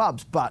different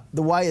clubs. But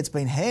the way it's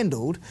been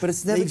handled, but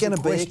it's never going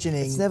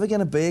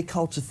to be a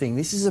culture thing.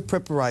 This is a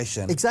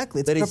preparation.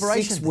 Exactly, it's a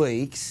preparation. Is 6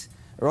 weeks.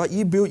 All right,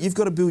 you've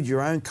got to build your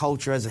own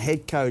culture as a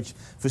head coach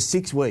for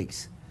 6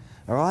 weeks.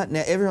 All right,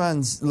 now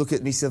everyone's look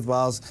at New South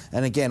Wales,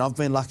 and again, I've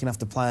been lucky enough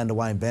to play under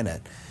Wayne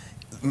Bennett.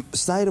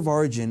 State of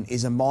Origin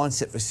is a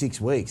mindset for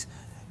 6 weeks.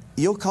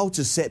 Your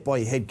culture's set by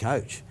your head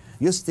coach.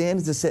 Your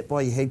standards are set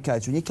by your head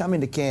coach. When you come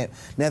into camp,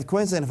 now the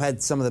Queensland have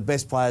had some of the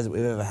best players that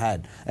we've ever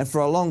had. And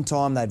for a long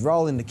time, they'd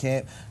roll into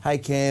camp, hey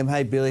Cam,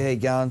 hey Billy, how you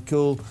going?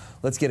 Cool,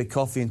 let's get a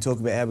coffee and talk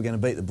about how we're going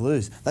to beat the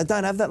Blues. They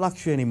don't have that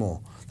luxury anymore.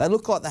 They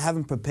look like they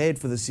haven't prepared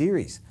for the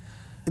series.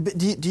 But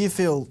do you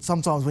feel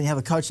sometimes when you have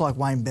a coach like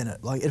Wayne Bennett,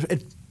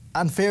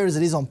 unfair as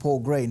it is on Paul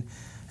Green,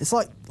 it's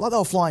like they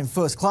were flying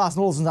first class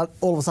and all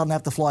of a sudden they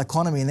have to fly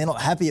economy and they're not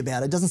happy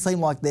about it. It doesn't seem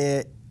like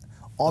they're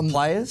on... The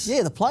players?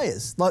 Yeah, the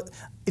players.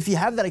 If you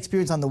have that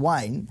experience under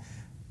Wayne,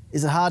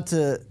 is it hard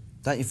to...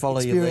 Don't you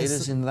follow your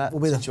leaders in that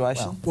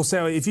situation? Well,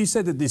 Soward, if you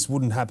said that this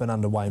wouldn't happen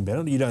under Wayne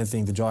Bennett, you don't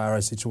think the Jai Arrow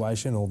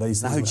situation or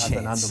these things would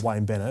happen under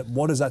Wayne Bennett,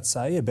 what does that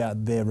say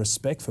about their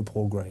respect for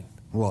Paul Green?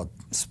 Well,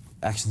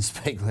 actions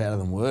speak louder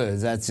than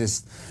words. That's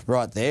just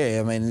right there.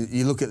 I mean,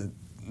 you look at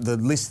the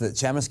list that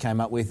Chammas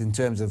came up with in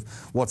terms of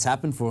what's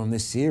happened for him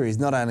this series.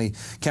 Not only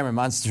Cameron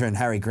Munster and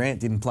Harry Grant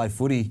didn't play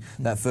footy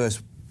that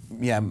first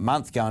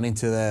month going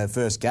into the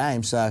first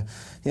game. So,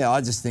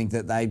 I just think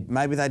that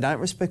maybe they don't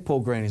respect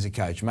Paul Green as a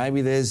coach.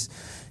 Maybe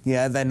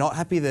they're not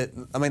happy that...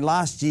 I mean,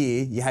 last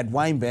year you had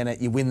Wayne Bennett,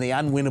 you win the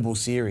unwinnable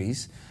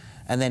series,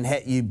 and then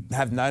you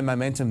have no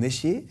momentum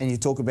this year, and you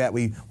talk about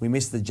we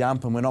missed the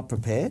jump and we're not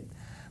prepared.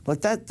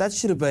 That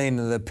should have been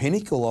the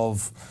pinnacle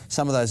of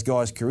some of those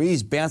guys'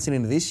 careers. Bouncing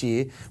into this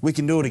year, we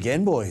can do it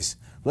again, boys.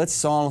 Let's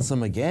silence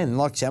them again.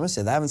 Like Chammas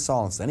said, they haven't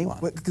silenced anyone.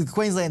 The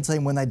Queensland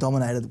team, when they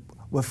dominated,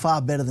 were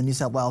far better than New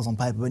South Wales on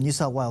paper, but New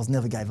South Wales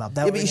never gave up.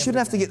 But you shouldn't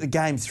have to get the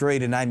Game 3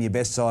 to name your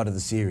best side of the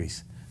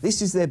series.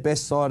 This is their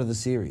best side of the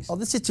series. Oh,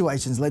 the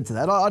situation's led to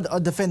that. I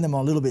defend them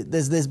a little bit.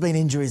 There's been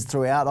injuries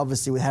throughout,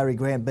 obviously with Harry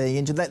Grant being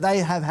injured. They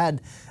have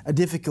had a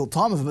difficult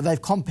time of it, but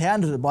they've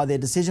compounded it by their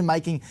decision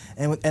making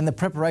and the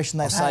preparation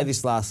they've had. I'll say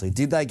this lastly.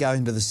 Did they go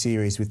into the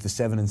series with the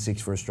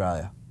 7-6 for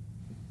Australia?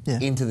 Yeah.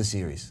 Into the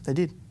series? They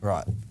did.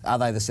 Right. Are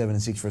they the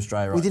 7-6 for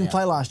Australia right We didn't now?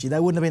 play last year. They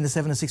wouldn't have been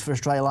the 7-6 for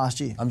Australia last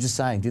year. I'm just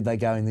saying, did they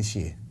go in this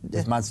year? Yeah,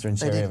 With Munster and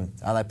they Cherry did.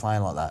 Evans? Are they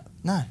playing like that?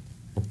 No.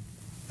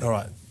 All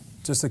right.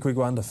 Just a quick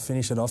one to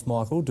finish it off,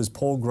 Michael. Does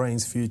Paul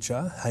Green's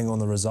future hang on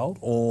the result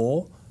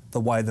or the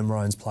way the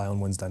Maroons play on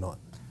Wednesday night?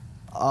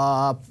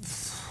 I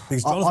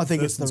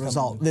think it's the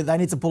result. They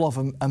need to pull off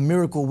a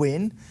miracle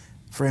win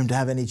for him to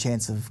have any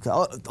chance of...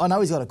 I know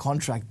he's got a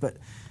contract, but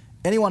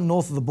anyone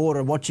north of the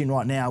border watching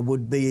right now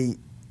would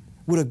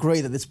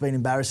agree that it's been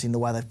embarrassing the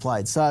way they've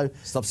played. So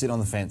Stop sitting on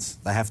the fence.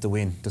 They have to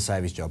win to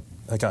save his job.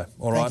 Okay,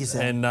 all right. Thank you,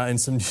 sir. And in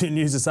some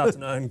news this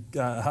afternoon,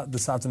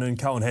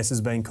 Cohen Hess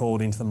has been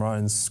called into the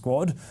Maroons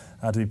squad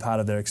to be part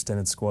of their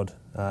extended squad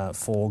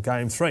for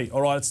Game 3.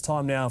 All right, it's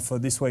time now for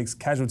this week's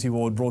Casualty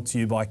Ward, brought to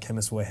you by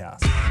Chemist Warehouse.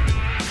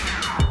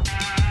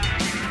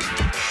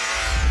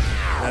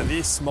 Now,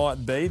 this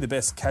might be the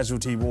best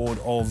casualty ward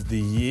of the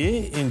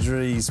year.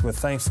 Injuries were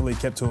thankfully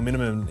kept to a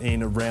minimum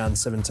in round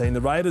 17.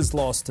 The Raiders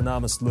lost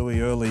Anamas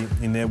Louis early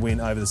in their win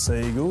over the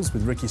Sea Eagles,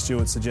 with Ricky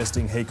Stewart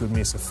suggesting he could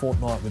miss a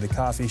fortnight with a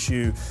calf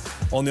issue.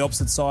 On the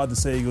opposite side, the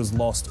Sea Eagles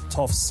lost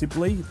Toff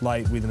Sipley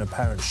late with an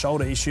apparent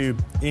shoulder issue.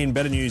 In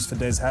better news for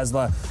Des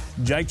Hasler,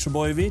 Jake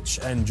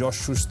Trebojevic and Josh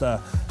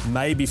Schuster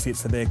may be fit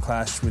for their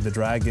clash with the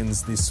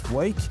Dragons this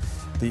week.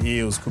 The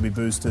Eels could be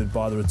boosted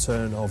by the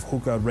return of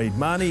hooker Reid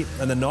Marnie,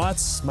 and the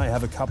Knights may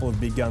have a couple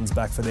of big guns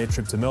back for their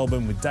trip to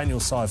Melbourne, with Daniel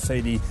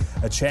Saifidi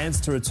a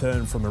chance to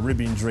return from a rib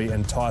injury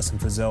and Tyson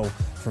Frizzell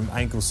from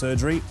ankle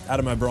surgery.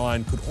 Adam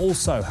O'Brien could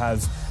also have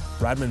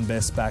Bradman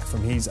Best back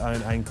from his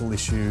own ankle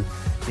issue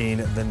in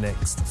the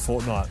next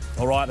fortnight.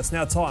 All right, it's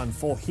now time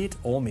for Hit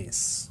or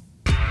Miss.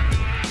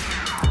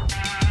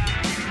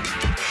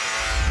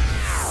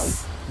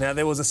 Now,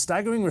 there was a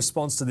staggering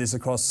response to this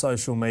across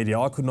social media.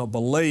 I could not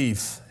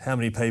believe how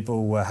many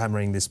people were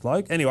hammering this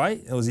bloke.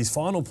 Anyway, it was his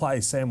final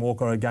play, Sam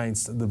Walker,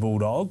 against the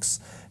Bulldogs.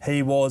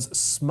 He was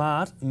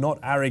smart, not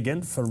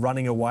arrogant, for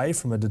running away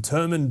from a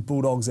determined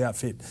Bulldogs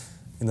outfit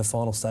in the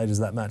final stages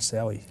of that match,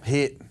 Sowie.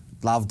 Hit.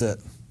 Loved it.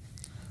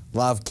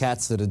 Love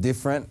cats that are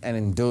different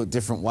and do it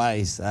different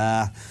ways.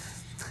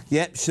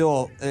 Yep,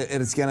 sure,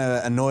 it's going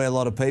to annoy a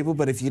lot of people,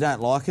 but if you don't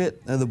like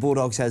it, the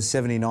Bulldogs had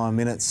 79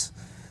 minutes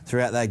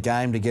throughout that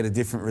game to get a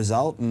different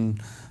result, and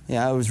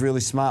it was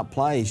really smart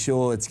play.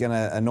 Sure, it's going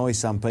to annoy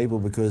some people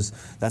because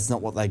that's not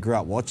what they grew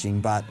up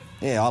watching, but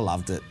I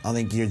loved it. I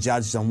think you're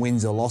judged on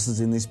wins or losses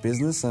in this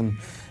business, and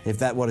if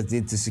that's what it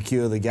did to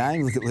secure the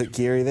game, look at Luke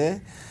Keary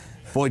there.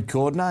 Boyd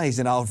Cordner, he's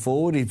an old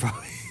forward, he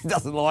probably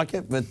doesn't like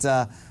it, but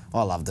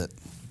I loved it.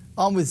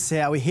 I'm with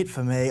Sowie. Hit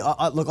for me.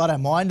 Look, I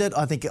don't mind it.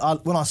 I think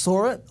when I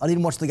saw it, I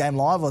didn't watch the game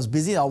live. I was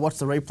busy. I watched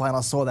the replay and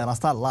I saw that and I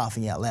started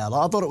laughing out loud.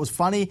 I thought it was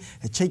funny.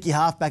 A cheeky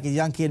halfback, a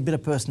young kid, a bit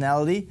of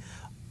personality.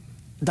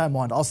 Don't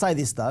mind. I'll say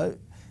this though.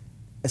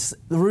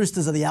 The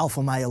Roosters are the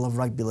alpha male of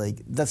rugby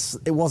league.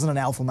 It wasn't an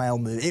alpha male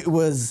move. It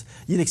was,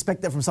 you'd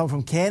expect that from someone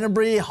from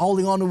Canterbury,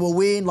 holding on to a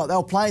win. Like they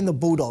were playing the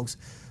Bulldogs.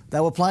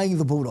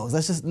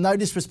 That's just no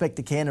disrespect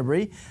to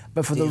Canterbury,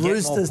 but for the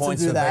Roosters to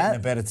do that, a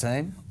better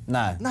team.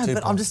 No, but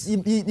points. I'm just,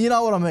 you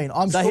know what I mean.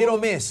 So hit or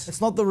miss?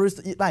 It's not the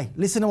Roosters. Hey,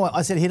 listen to what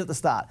I said, hit at the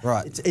start.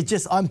 Right.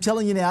 I'm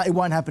telling you now, it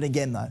won't happen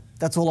again though.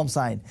 That's all I'm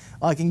saying.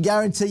 I can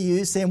guarantee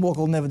you Sam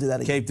Walker will never do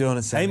that again. Keep doing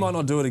it, Sam. He might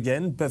not do it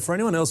again, but for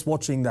anyone else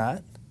watching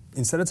that,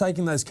 instead of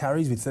taking those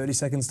carries with 30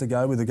 seconds to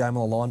go with the game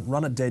on the line,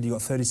 run it dead, you've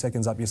got 30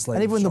 seconds up your sleeve.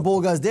 And even when the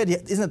ball goes dead,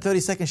 isn't it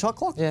 30-second shot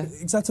clock? Yeah.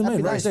 Exactly, Happy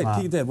run it days. dead,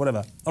 kick it dead,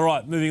 whatever. All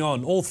right, moving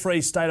on. All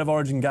 3 State of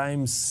Origin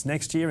games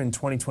next year in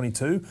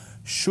 2022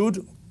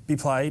 should be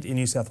played in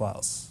New South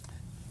Wales.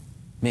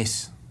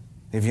 Miss.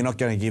 If you're not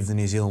going to give the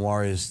New Zealand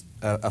Warriors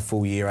a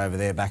full year over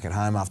there back at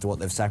home after what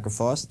they've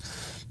sacrificed,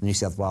 New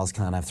South Wales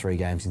can't have 3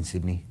 games in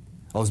Sydney.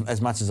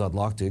 As much as I'd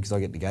like to, because I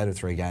get to go to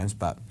 3 games,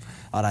 but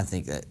I don't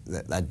think that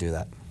they'd do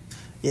that.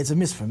 Yeah, it's a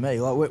miss for me.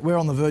 Like, we're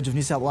on the verge of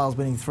New South Wales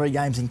winning 3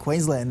 games in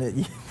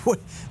Queensland.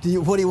 What do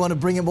you want to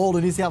bring them all to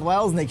New South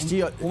Wales next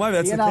year? Well,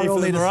 maybe that's the key for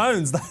the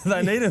Maroons.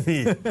 They need them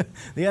here.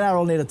 The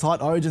NRL need a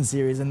tight Origin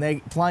series, and they're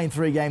playing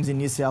 3 games in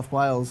New South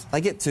Wales. They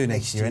get 2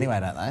 next year anyway,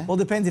 don't they? Well,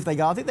 it depends if they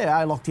go. I think they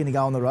are locked in to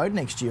go on the road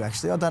next year,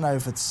 actually. I don't know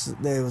if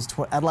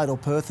Adelaide or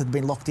Perth had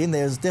been locked in.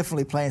 There's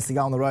definitely plans to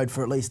go on the road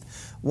for at least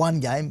 1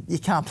 game. You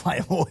can't play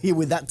them all here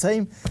with that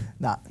team.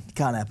 No, it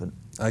can't happen.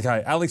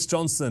 Okay, Alex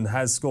Johnston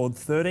has scored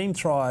 13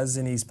 tries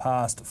in his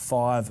past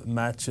 5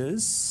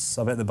 matches.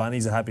 I bet the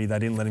Bunnies are happy they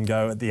didn't let him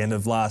go at the end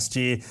of last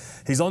year.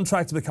 He's on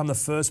track to become the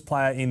first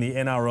player in the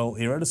NRL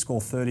era to score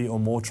 30 or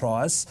more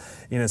tries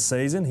in a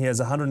season. He has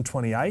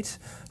 128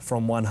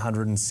 from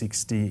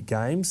 160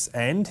 games,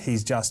 and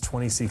he's just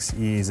 26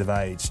 years of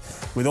age.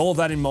 With all of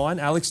that in mind,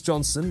 Alex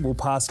Johnston will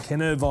pass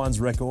Ken Irvine's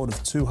record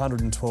of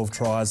 212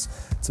 tries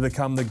to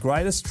become the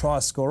greatest try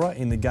scorer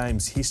in the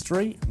game's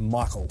history.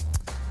 Michael.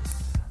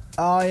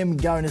 I am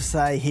going to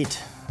say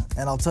hit.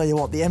 And I'll tell you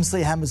what, the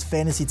MC Hammers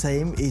fantasy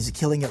team is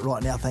killing it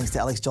right now thanks to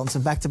Alex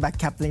Johnson. Back-to-back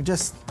captaining.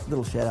 Just a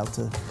little shout-out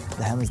to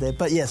the Hammers there.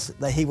 But yes,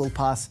 he will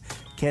pass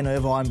Ken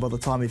Irvine by the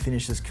time he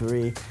finishes his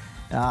career.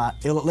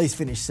 He'll at least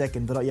finish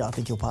second, but I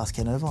think he'll pass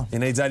Ken Irvine. He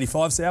needs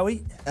 85,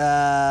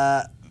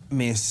 Sowie?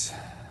 Miss.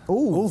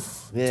 Ooh.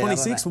 Yeah,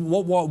 26?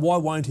 Why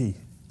won't he?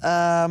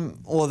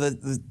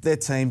 Their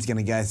team's going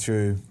to go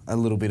through a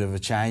little bit of a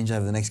change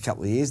over the next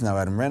couple of years. No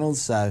Adam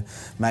Reynolds, so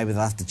maybe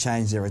they'll have to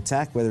change their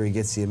attack, whether he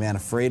gets the amount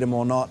of freedom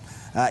or not.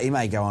 He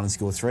may go on and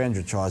score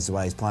 300 tries the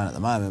way he's playing at the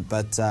moment,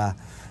 but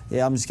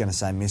I'm just going to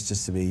say miss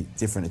just to be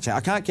different. I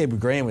can't keep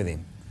agreeing with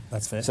him.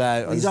 That's fair.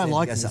 So you don't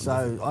like him,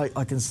 so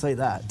I can see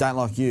that. Don't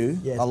like you?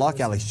 Yeah, I like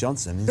Alex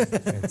Johnson. He's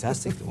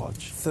fantastic to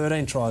watch.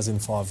 13 tries in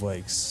 5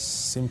 weeks.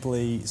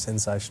 Simply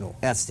sensational.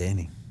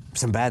 Outstanding.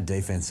 Some bad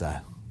defence, though.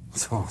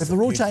 If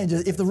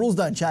the rules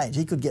don't change,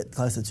 he could get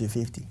close to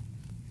 250.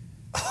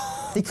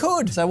 He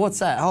could. So what's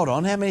that? Hold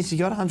on, how many has he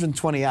got?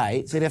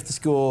 128. So he'd have to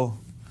score.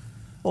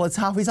 Well, he's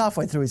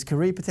halfway through his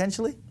career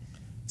potentially.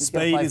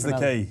 Speed is the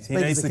key. He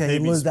needs to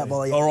keep his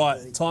speed. All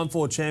right, time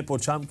for champ or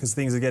chump because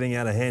things are getting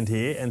out of hand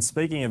here. And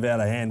speaking of out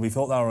of hand, we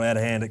thought they were out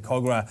of hand at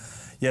Cogra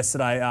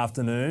yesterday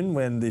afternoon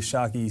when the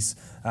Sharkies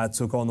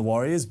took on the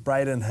Warriors.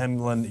 Braden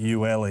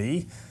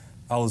Hamlin-Uele.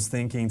 I was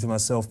thinking to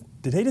myself,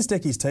 did he just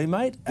deck his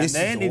teammate? And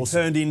then it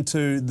turned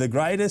into the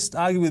greatest,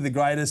 arguably the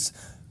greatest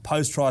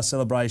post-try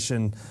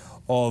celebration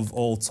of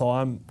all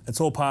time. It's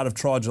all part of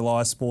Try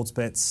July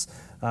Sportsbet's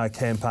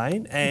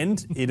campaign,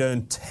 and it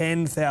earned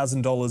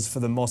 $10,000 for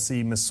the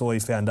Mossy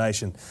Masoi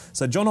Foundation.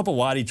 So John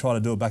Hopewadi tried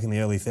to do it back in the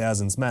early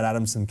thousands. Matt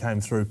Adamson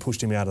came through,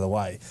 pushed him out of the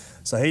way.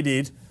 So he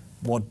did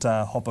what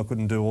Hopper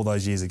couldn't do all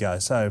those years ago.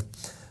 So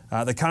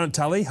the current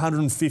tally,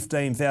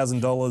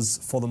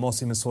 $115,000 for the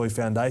Mossy Masoi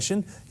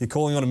Foundation. You're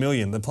calling on $1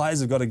 million. The players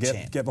have got to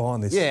get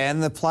behind this. Yeah,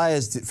 and the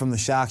players from the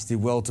Sharks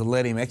did well to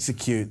let him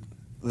execute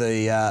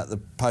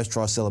the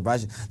post-try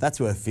celebration. That's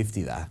worth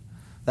 50 though.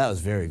 That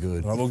was very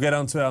good. Right, we'll get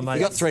on to our mate. He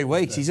got 3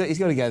 weeks. He's got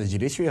to go to the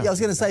judiciary. Yeah, I was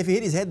going to say, if he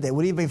hit his head there,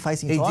 would he have been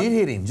facing time? He did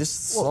hit him,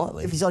 just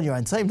slightly. If he's on your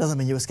own team, doesn't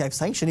mean you escape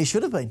sanction. He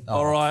should have been.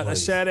 All right,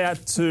 please. A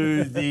shout-out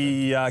to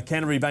the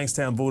Canterbury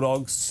Bankstown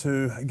Bulldogs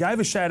who gave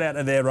a shout-out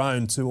of their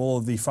own to all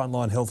of the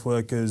frontline health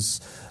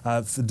workers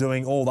for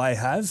doing all they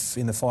have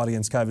in the fight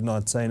against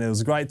COVID-19. It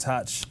was a great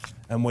touch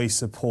and we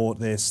support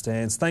their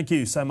stance. Thank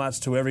you so much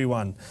to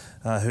everyone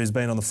who's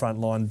been on the front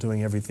line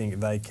doing everything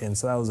they can.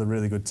 So that was a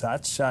really good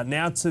touch.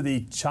 Now to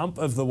the chump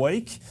of the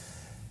week.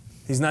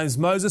 His name's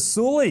Moses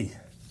Sully.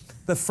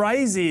 The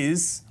phrase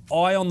is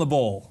eye on the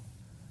ball,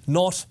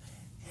 not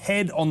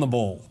head on the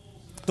ball.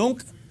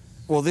 Dunk.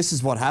 Well, this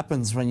is what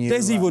happens when you...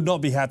 Desi would not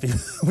be happy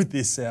with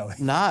this, Sally.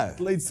 No.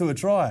 It leads to a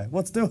try.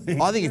 What's doing?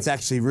 I think it's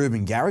actually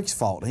Ruben Garrick's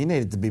fault. He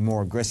needed to be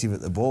more aggressive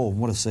at the ball.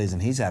 What a season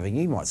he's having.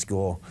 He might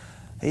score...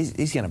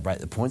 He's going to break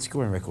the point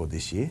scoring record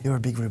this year. You're a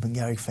big Ruben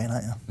Garrick fan,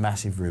 aren't you?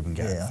 Massive Ruben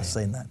Garrick fan. I've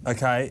seen that.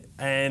 Okay,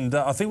 and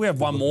I think we have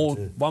one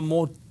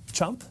more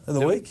chump of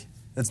the week.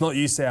 It's not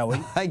you,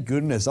 Soward. Thank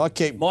goodness.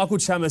 Michael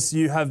Chammas,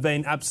 you have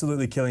been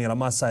absolutely killing it, I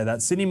must say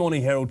that. Sydney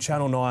Morning Herald,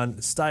 Channel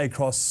 9, stay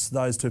across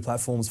those two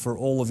platforms for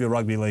all of your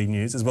rugby league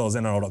news, as well as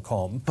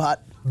NRL.com.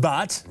 But...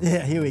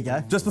 Yeah, here we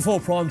go. Just before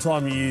prime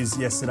time news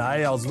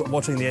yesterday, I was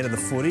watching the end of the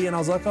footy and I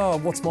was like, oh,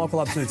 what's Michael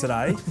up to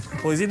today?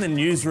 Well, he's in the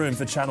newsroom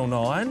for Channel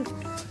 9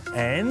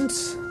 and...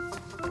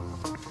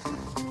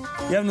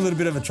 You're having a little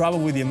bit of a trouble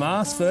with your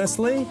mask,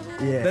 firstly.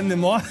 Yeah. Then the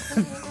mic...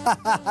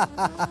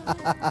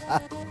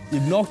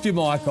 You've knocked your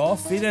mic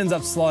off. It ends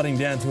up sliding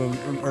down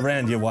to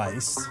around your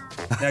waist.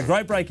 Now,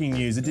 great breaking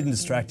news. It didn't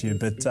distract you,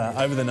 but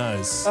over the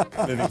nose,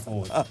 moving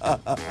forward.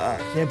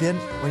 Yeah, Ben,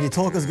 when you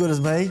talk as good as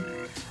me,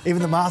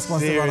 even the mask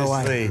wants to run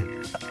away.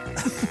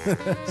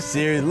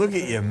 Seriously, look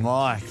at your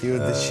mic. You're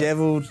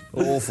dishevelled.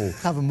 Awful.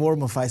 Having more on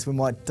my face, we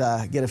might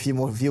get a few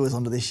more viewers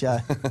onto this show.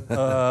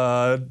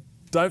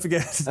 Don't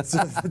forget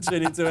to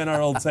tune into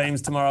NRL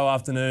teams tomorrow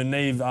afternoon.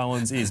 Neve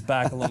Owens is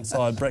back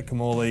alongside Brett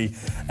Camorley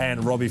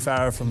and Robbie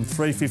Farah from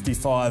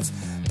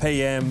 3:55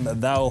 p.m.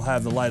 They'll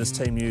have the latest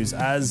team news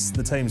as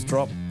the teams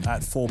drop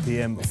at 4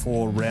 p.m.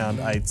 for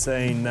round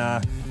 18.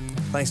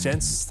 Thanks,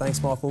 gents.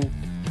 Thanks, Michael.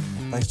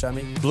 Thanks,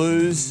 Jamie.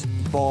 Blues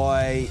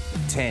by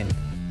 10.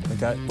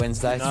 Okay.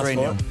 Wednesday,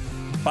 3-0.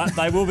 But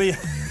they will be...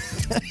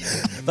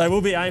 They will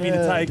be aiming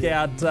to take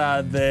out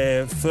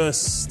their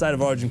first State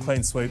of Origin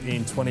clean sweep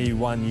in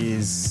 21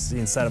 years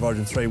in State of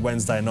Origin 3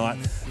 Wednesday night.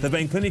 They've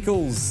been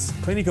clinical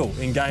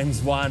in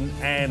games 1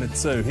 and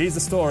 2. Here's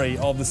the story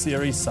of the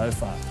series so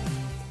far.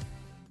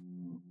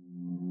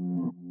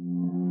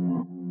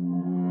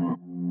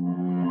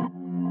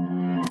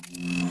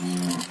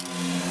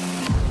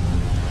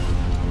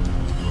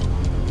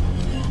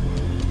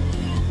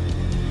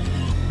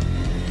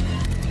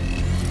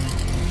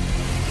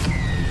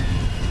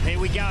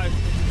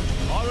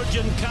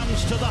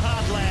 Comes to the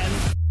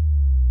heartland.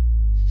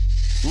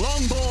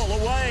 Long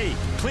ball away.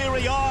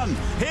 Cleary on.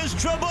 Here's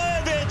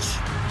Trebojevic.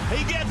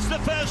 He gets the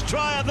first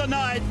try of the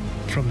night.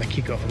 From the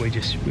kickoff,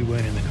 we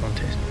weren't in the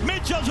contest.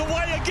 Mitchell's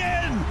away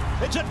again.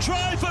 It's a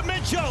try for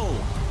Mitchell.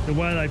 The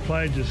way they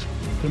played just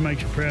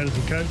makes you proud as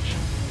a coach.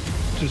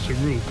 just a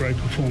real great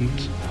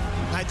performance.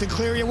 Nathan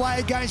Cleary away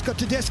again. He's got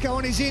Tedesco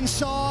on his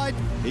inside.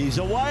 He's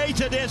away,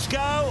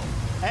 Tedesco,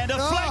 and a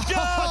flick.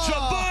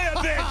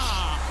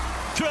 Oh,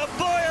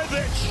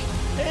 Trebojevic!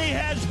 He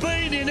has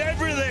been in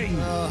everything.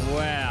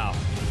 Wow.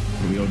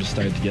 We all just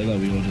stayed together.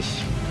 We all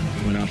just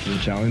went after the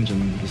challenge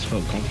and just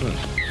felt confident.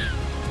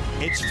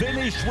 It's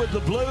finished with the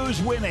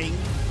Blues winning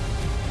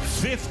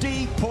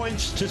 50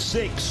 points to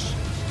 6.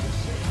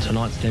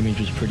 Tonight's damage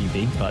was pretty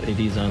big, but it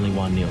is only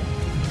 1-0.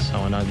 So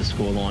I know the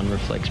scoreline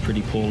reflects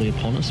pretty poorly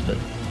upon us, but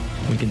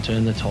we can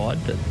turn the tide.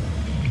 But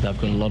they've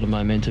got a lot of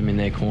momentum in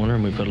their corner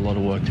and we've got a lot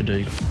of work to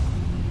do.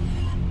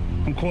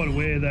 I'm quite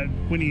aware that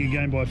winning a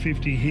game by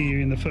 50 here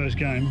in the first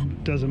game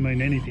doesn't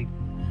mean anything.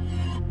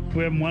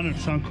 We haven't won at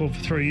Suncorp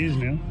for 3 years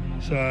now,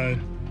 so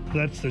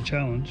that's the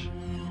challenge.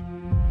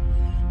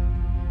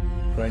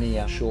 For any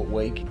short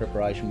week,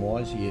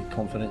 preparation-wise, you're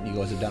confident you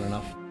guys have done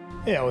enough?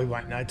 Yeah, we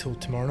won't know till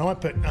tomorrow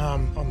night, but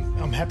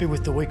I'm happy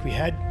with the week we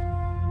had.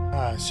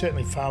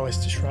 Certainly far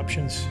less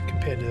disruptions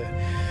compared to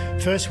the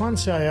first one,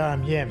 so yeah,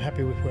 I'm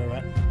happy with where we're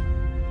at.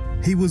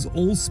 He was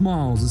all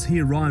smiles as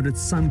he arrived at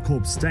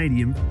Suncorp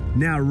Stadium.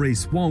 Now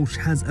Reece Walsh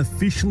has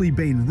officially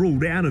been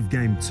ruled out of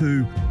Game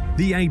 2.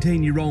 The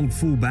 18-year-old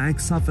fullback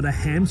suffered a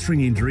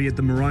hamstring injury at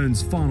the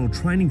Maroons' final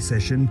training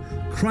session,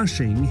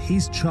 crushing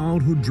his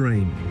childhood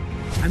dream.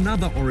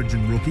 Another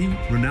Origin rookie,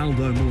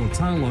 Ronaldo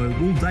Mulitalo,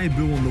 will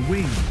debut on the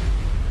wing.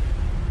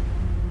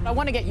 I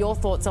want to get your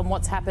thoughts on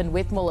what's happened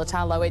with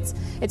Mulitalo.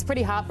 It's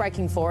pretty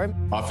heartbreaking for him.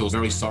 I feel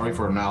very sorry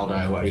for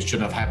Ronaldo. It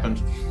shouldn't have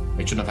happened.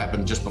 It shouldn't have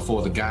happened just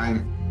before the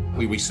game.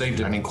 We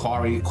received an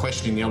inquiry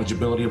questioning the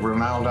eligibility of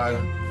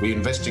Ronaldo. We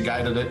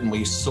investigated it and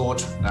we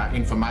sought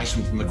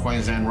information from the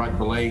Queensland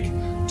Rugby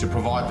League to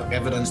provide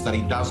evidence that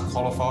he does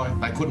qualify.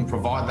 They couldn't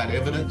provide that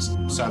evidence,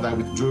 so they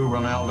withdrew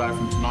Ronaldo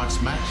from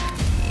tonight's match.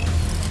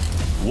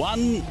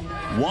 One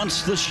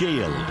wants the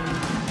shield,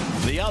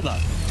 the other,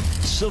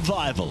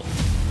 survival.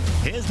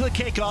 Here's the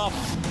kickoff.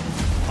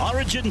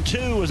 Origin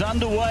 2 is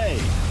underway.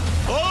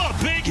 Oh,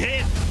 big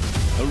hit.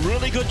 A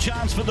really good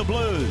chance for the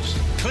Blues.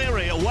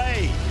 Cleary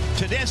away.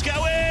 Tedesco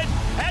in.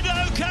 And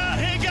Oka,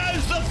 here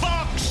goes the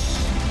Fox.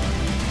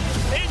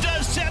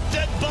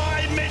 Intercepted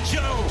by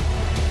Mitchell.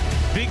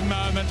 Big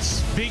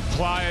moments, big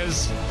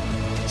players,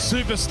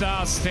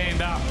 superstars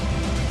stand up.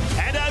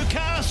 And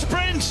Oka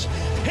sprints.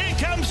 Here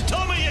comes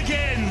Tommy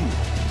again.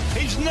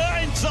 His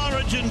 9th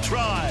Origin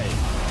try.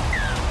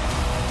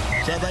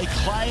 So they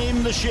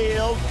claim the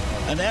shield,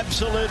 an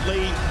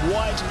absolutely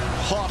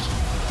white-hot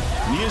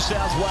New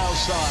South Wales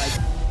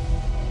side.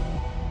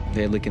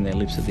 They're licking their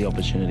lips at the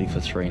opportunity for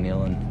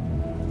 3-0,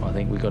 and I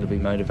think we've got to be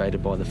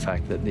motivated by the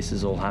fact that this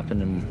has all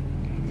happened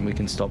and we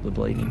can stop the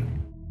bleeding.